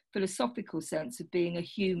fundamental philosophical sense of being a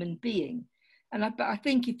human being. And I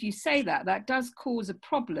think if you say that, that does cause a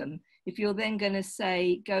problem if you're then going to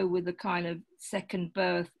say, go with a kind of second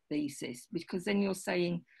birth thesis, because then you're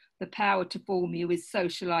saying the power to form you is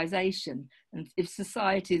socialization. And if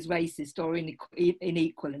society is racist or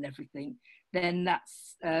unequal and everything, then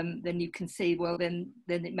that's, then you can see, well, then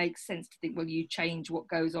it makes sense to think, well, you change what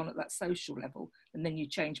goes on at that social level, and then you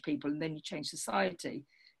change people, and then you change society.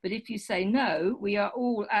 But if you say, no, we are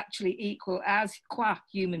all actually equal as qua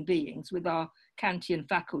human beings with our Kantian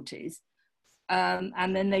faculties,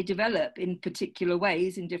 and then they develop in particular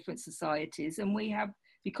ways in different societies, and we have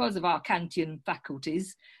because of our Kantian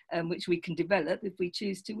faculties, which we can develop if we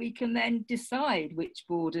choose to, we can then decide which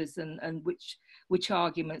borders and which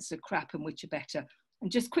arguments are crap and which are better.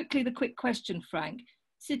 And just quickly, the quick question, Frank,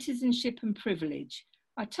 citizenship and privilege.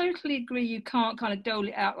 I totally agree you can't kind of dole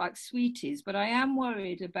it out like sweeties, but I am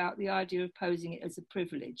worried about the idea of posing it as a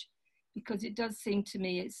privilege, because it does seem to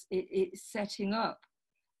me it's setting up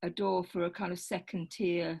a door for a kind of second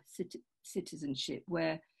tier citizenship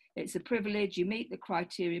where it's a privilege, you meet the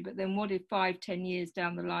criteria, but then what if 5-10 years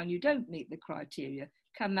down the line you don't meet the criteria?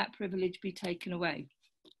 Can that privilege be taken away?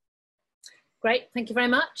 Great, thank you very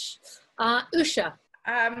much. Usha.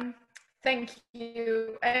 Thank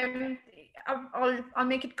you. I'll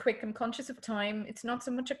make it quick. I'm conscious of time. It's not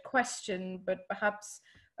so much a question, but perhaps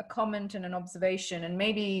a comment and an observation, and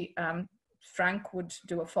maybe Frank would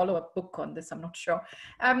do a follow-up book on this, I'm not sure.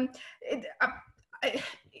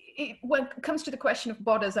 When it comes to the question of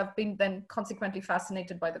borders, I've been then consequently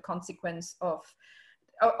fascinated by the consequence of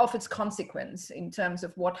its consequence in terms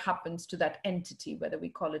of what happens to that entity, whether we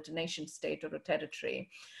call it a nation state or a territory.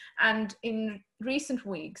 And in recent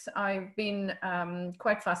weeks, I've been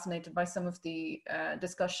quite fascinated by some of the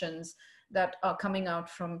discussions that are coming out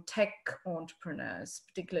from tech entrepreneurs,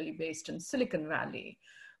 particularly based in Silicon Valley,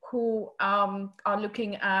 who are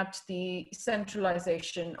looking at the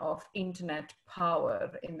centralization of internet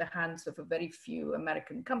power in the hands of a very few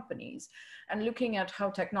American companies, and looking at how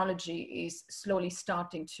technology is slowly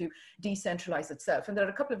starting to decentralize itself. And there are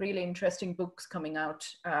a couple of really interesting books coming out.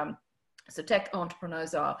 So tech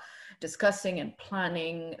entrepreneurs are discussing and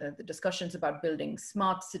planning the discussions about building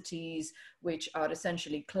smart cities, which are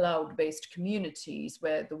essentially cloud-based communities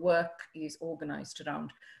where the work is organized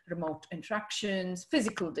around remote interactions,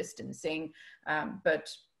 physical distancing, but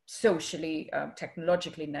socially,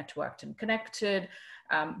 technologically networked and connected,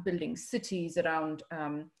 building cities around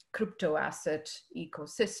crypto asset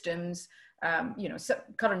ecosystems. So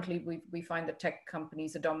currently we find that tech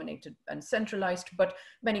companies are dominated and centralized, but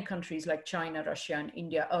many countries like China, Russia, and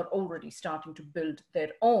India are already starting to build their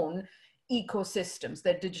own ecosystems,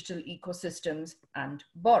 their digital ecosystems and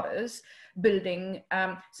borders, building.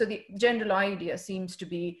 So the general idea seems to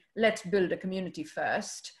be, let's build a community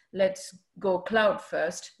first, let's go cloud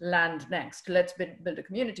first, land next. Let's build a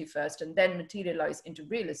community first and then materialize into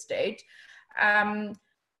real estate.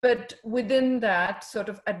 But within that, sort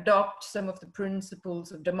of adopt some of the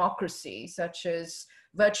principles of democracy, such as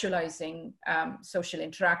virtualizing social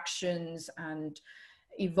interactions and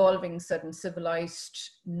evolving certain civilized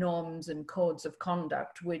norms and codes of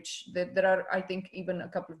conduct, which there are, I think, even a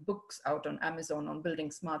couple of books out on Amazon on building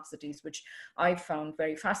smart cities, which I found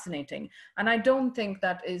very fascinating. And I don't think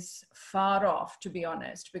that is far off, to be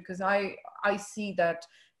honest, because I see that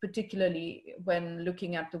particularly when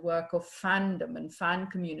looking at the work of fandom and fan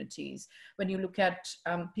communities, when you look at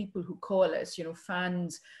people who coalesce,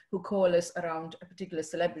 fans who coalesce around a particular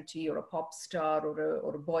celebrity or a pop star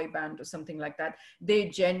or a boy band or something like that, they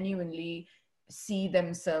genuinely see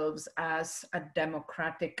themselves as a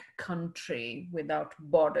democratic country without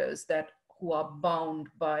borders, who are bound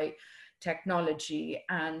by technology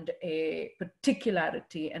and a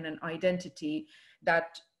particularity and an identity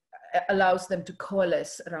that allows them to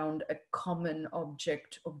coalesce around a common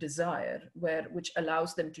object of desire, which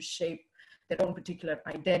allows them to shape their own particular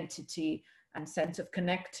identity and sense of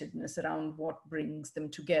connectedness around what brings them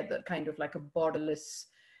together, kind of like a borderless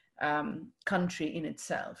country in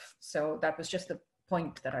itself. So that was just the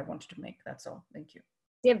point that I wanted to make. That's all. Thank you.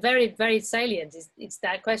 Yeah, very, very salient. It's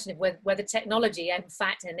that question of whether technology in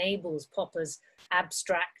fact enables Popper's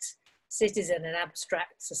abstract citizen and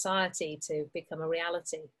abstract society to become a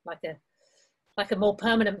reality, like a more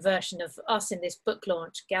permanent version of us in this book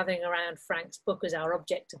launch, gathering around Frank's book as our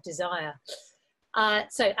object of desire.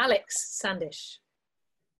 So Alex Sandish.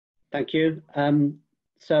 Thank you.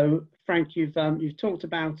 So Frank, you've talked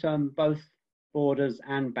about both borders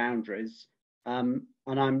and boundaries, and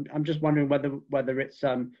I'm just wondering whether it's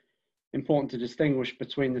important to distinguish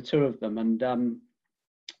between the two of them. And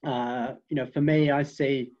for me, I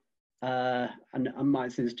see. And I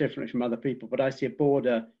might see this differently from other people, but I see a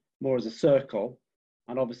border more as a circle,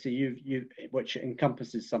 and obviously which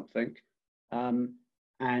encompasses something,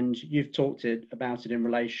 and you've talked about it in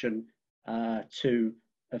relation to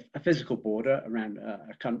a physical border around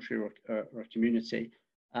a country or a community,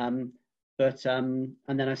 and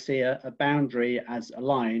then I see a boundary as a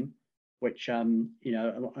line, which and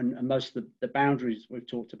most of the boundaries we've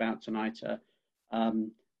talked about tonight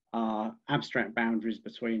are abstract boundaries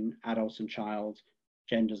between adult and child,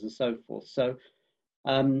 genders and so forth. So,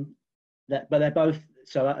 but they're both.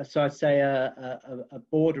 So I'd say a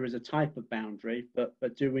border is a type of boundary, but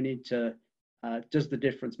do we need to does the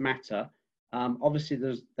difference matter? Obviously,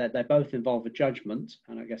 they both involve a judgment,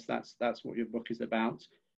 and I guess that's what your book is about.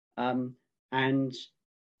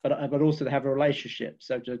 But also they have a relationship.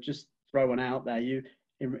 So to just throw one out there,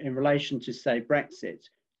 in relation to, say, Brexit,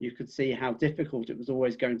 you could see how difficult it was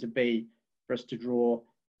always going to be for us to draw,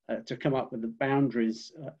 to come up with the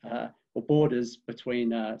boundaries or borders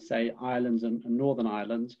between, say, Ireland and Northern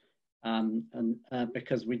Ireland,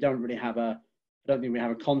 because we don't really have I don't think we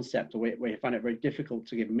have a concept, or we find it very difficult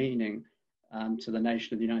to give meaning to the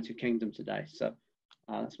nation of the United Kingdom today. So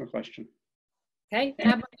that's my question. Okay,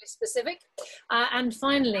 absolutely specific. And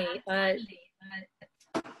finally,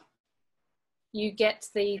 you get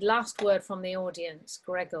the last word from the audience,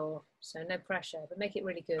 Gregor. So no pressure, but make it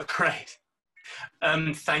really good. Great.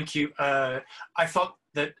 Thank you. I thought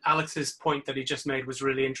that Alex's point that he just made was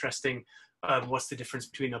really interesting. What's the difference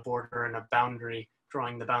between a border and a boundary?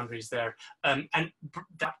 Drawing the boundaries there, and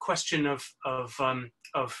that question of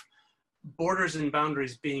borders and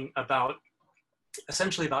boundaries being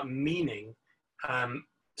essentially about meaning,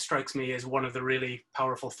 strikes me as one of the really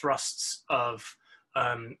powerful thrusts of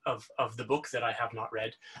the book that I have not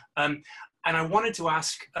read. And I wanted to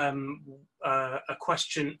ask a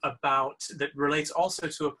question that relates also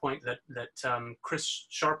to a point that Chris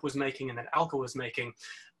Sharp was making and that Alka was making,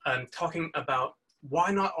 talking about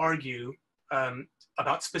why not argue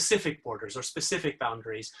about specific borders or specific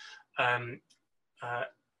boundaries,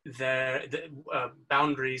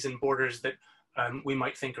 boundaries and borders that we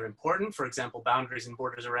might think are important. For example, boundaries and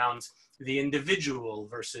borders around the individual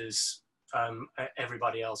versus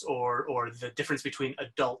everybody else, or the difference between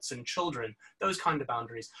adults and children, those kind of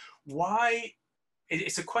boundaries. Why?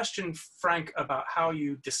 It's a question, Frank, about how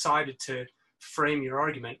you decided to frame your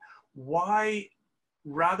argument. Why,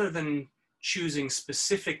 rather than choosing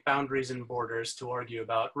specific boundaries and borders to argue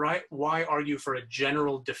about, right? Why argue for a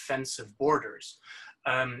general defense of borders?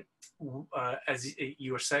 As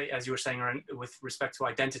you were saying, with respect to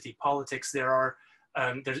identity politics,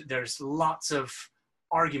 there's lots of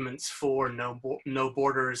arguments for no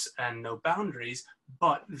borders and no boundaries,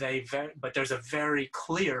 but there's a very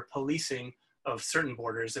clear policing of certain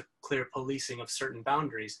borders, a clear policing of certain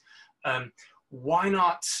boundaries. Why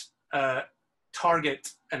not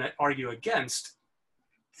target and argue against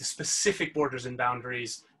the specific borders and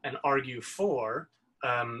boundaries and argue for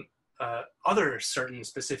other certain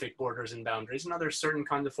specific borders and boundaries and other certain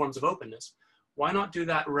kinds of forms of openness? Why not do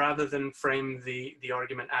that rather than frame the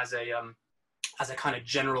argument as a kind of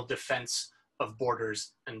general defense of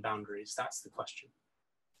borders and boundaries? That's the question.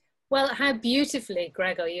 Well, how beautifully,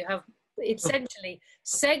 Gregor, you have essentially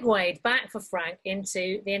segued back for Frank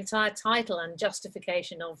into the entire title and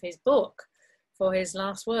justification of his book for his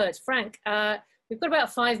last words. Frank, we've got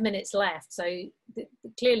about 5 minutes left, so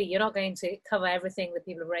clearly you're not going to cover everything that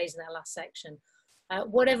people have raised in that last section.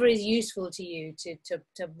 Whatever is useful to you to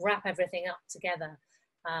wrap everything up together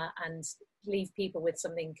and leave people with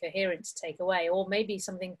something coherent to take away, or maybe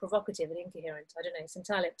something provocative and incoherent. I don't know, it's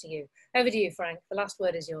entirely up to you. Over to you, Frank. The last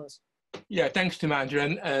word is yours. Yeah, thanks to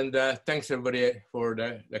Mandra, and thanks everybody for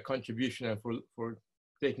the contribution and for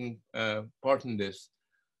taking part in this.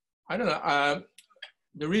 I don't know,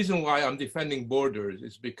 the reason why I'm defending borders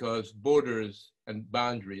is because borders and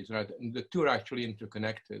boundaries, right, and the two are actually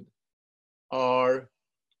interconnected, are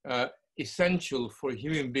essential for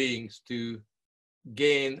human beings to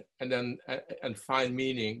gain and find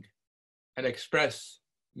meaning and express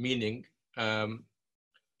meaning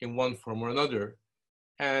in one form or another.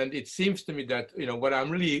 And it seems to me that, you know, what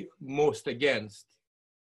I'm really most against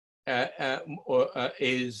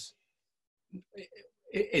is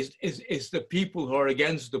the people who are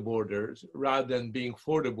against the borders rather than being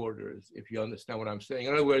for the borders, if you understand what I'm saying.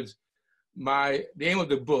 In other words, the aim of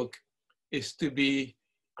the book is to be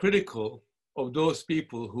critical of those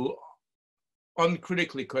people who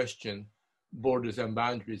uncritically question borders and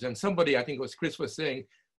boundaries. And somebody, I think it was Chris, was saying,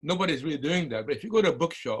 nobody's really doing that. But if you go to a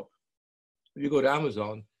bookshop, if you go to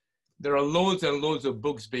Amazon, there are loads and loads of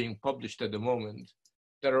books being published at the moment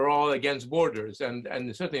that are all against borders. And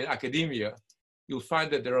certainly in academia, you'll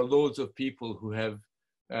find that there are loads of people who have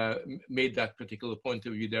made that particular point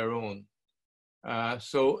of view their own.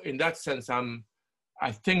 So in that sense,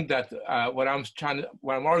 I think that what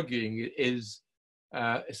I'm arguing is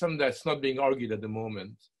something that's not being argued at the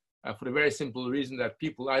moment, for the very simple reason that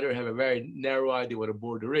people either have a very narrow idea what a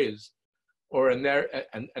border is, or and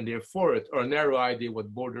they're for it, or a narrow idea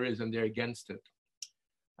what border is and they're against it.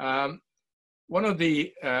 One of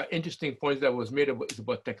the interesting points that was made is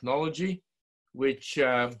about technology, which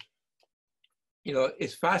you know,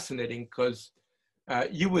 is fascinating, because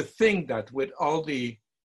you would think that with all the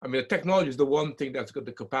I mean, the technology is the one thing that's got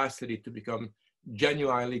the capacity to become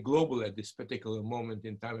genuinely global at this particular moment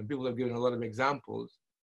in time, and people have given a lot of examples.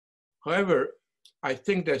 However, I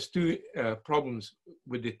think there's two problems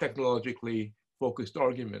with the technologically focused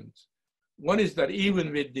arguments. One is that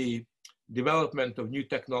even with the development of new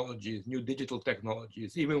technologies, new digital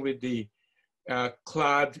technologies, even with the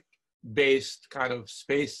cloud-based kind of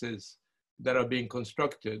spaces that are being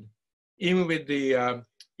constructed, even with the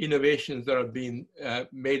innovations that are being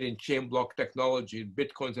made in chain block technology,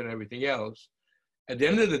 bitcoins and everything else, at the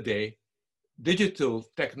end of the day, digital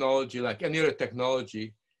technology, like any other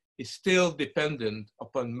technology, is still dependent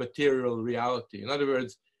upon material reality. In other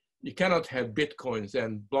words, you cannot have bitcoins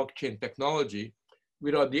and blockchain technology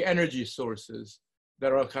without the energy sources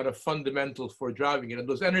that are kind of fundamental for driving it. And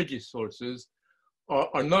those energy sources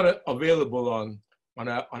are not available on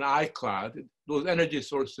iCloud. Those energy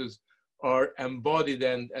sources are embodied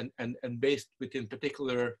and based within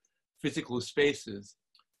particular physical spaces.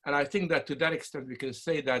 And I think that to that extent, we can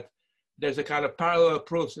say that there's a kind of parallel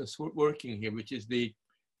process working here, which is the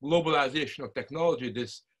globalization of technology,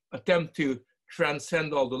 this attempt to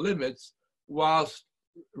transcend all the limits, whilst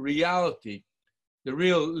reality, the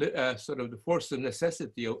real sort of the force of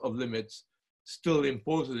necessity of limits still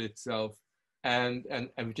imposes itself, and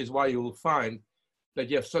which is why you will find that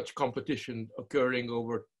you have such competition occurring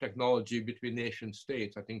over technology between nation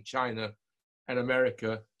states. I think China and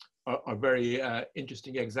America are very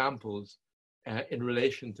interesting examples in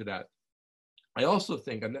relation to that. I also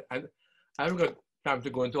think, and I haven't got time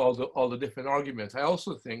to go into all the different arguments, I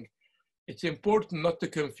also think it's important not to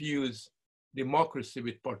confuse democracy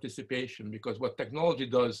with participation, because what technology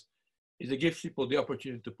does is it gives people the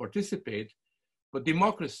opportunity to participate, but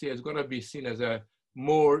democracy is going to be seen as a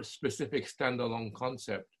more specific standalone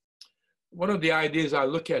concept. One of the ideas I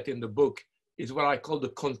look at in the book is what I call the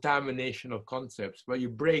contamination of concepts, where you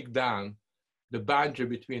break down the boundary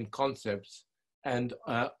between concepts and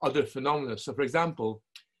other phenomena. So for example,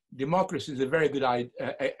 democracy is a very good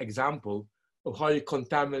example of how you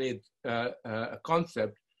contaminate a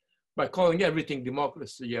concept by calling everything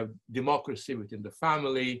democracy. You have democracy within the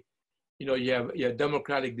family, you have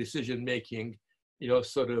democratic decision-making,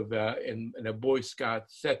 sort of in a Boy Scout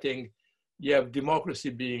setting. You have democracy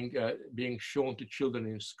being shown to children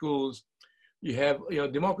in schools. You have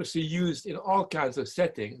democracy used in all kinds of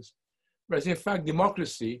settings, whereas in fact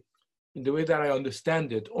democracy, in the way that I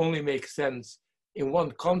understand it, only makes sense in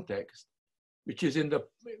one context, which is in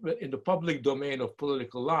the public domain of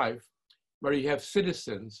political life, where you have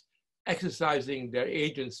citizens exercising their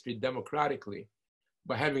agency democratically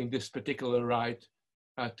by having this particular right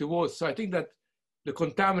to vote. So I think that the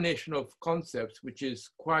contamination of concepts, which is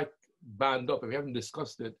quite bound up, and we haven't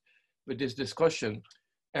discussed it with this discussion,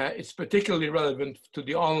 it's particularly relevant to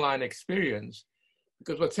the online experience,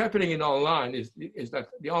 because what's happening in online is that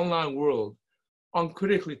the online world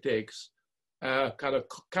uncritically takes kind of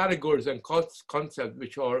categories and concepts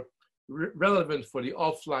which are relevant for the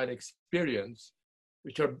offline experience,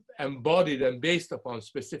 which are embodied and based upon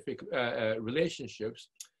specific relationships,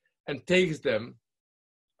 and takes them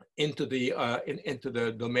into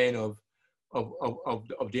the domain of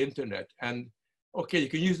the internet. And okay, you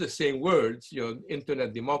can use the same words,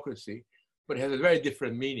 internet democracy, but it has a very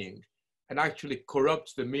different meaning, and actually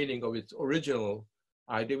corrupts the meaning of its original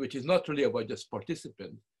idea, which is not really about just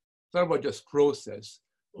participant. It's not about just process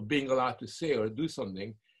or being allowed to say or do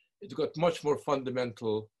something. It's got much more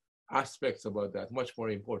fundamental aspects about that, much more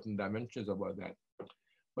important dimensions about that.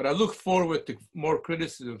 But I look forward to more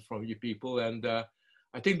criticism from you people, and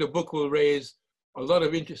I think the book will raise a lot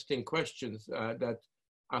of interesting questions that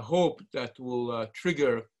I hope that will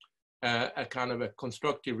trigger a kind of a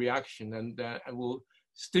constructive reaction, and will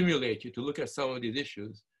stimulate you to look at some of these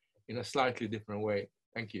issues in a slightly different way.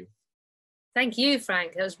 Thank you. Thank you,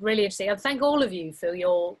 Frank. That was really interesting. And thank all of you for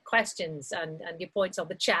your questions and your points on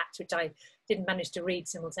the chat, which I didn't manage to read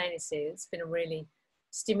simultaneously. It's been a really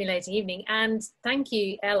stimulating evening. And thank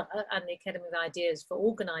you, Ella and the Academy of Ideas, for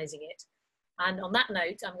organising it. And on that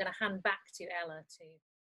note, I'm going to hand back to Ella to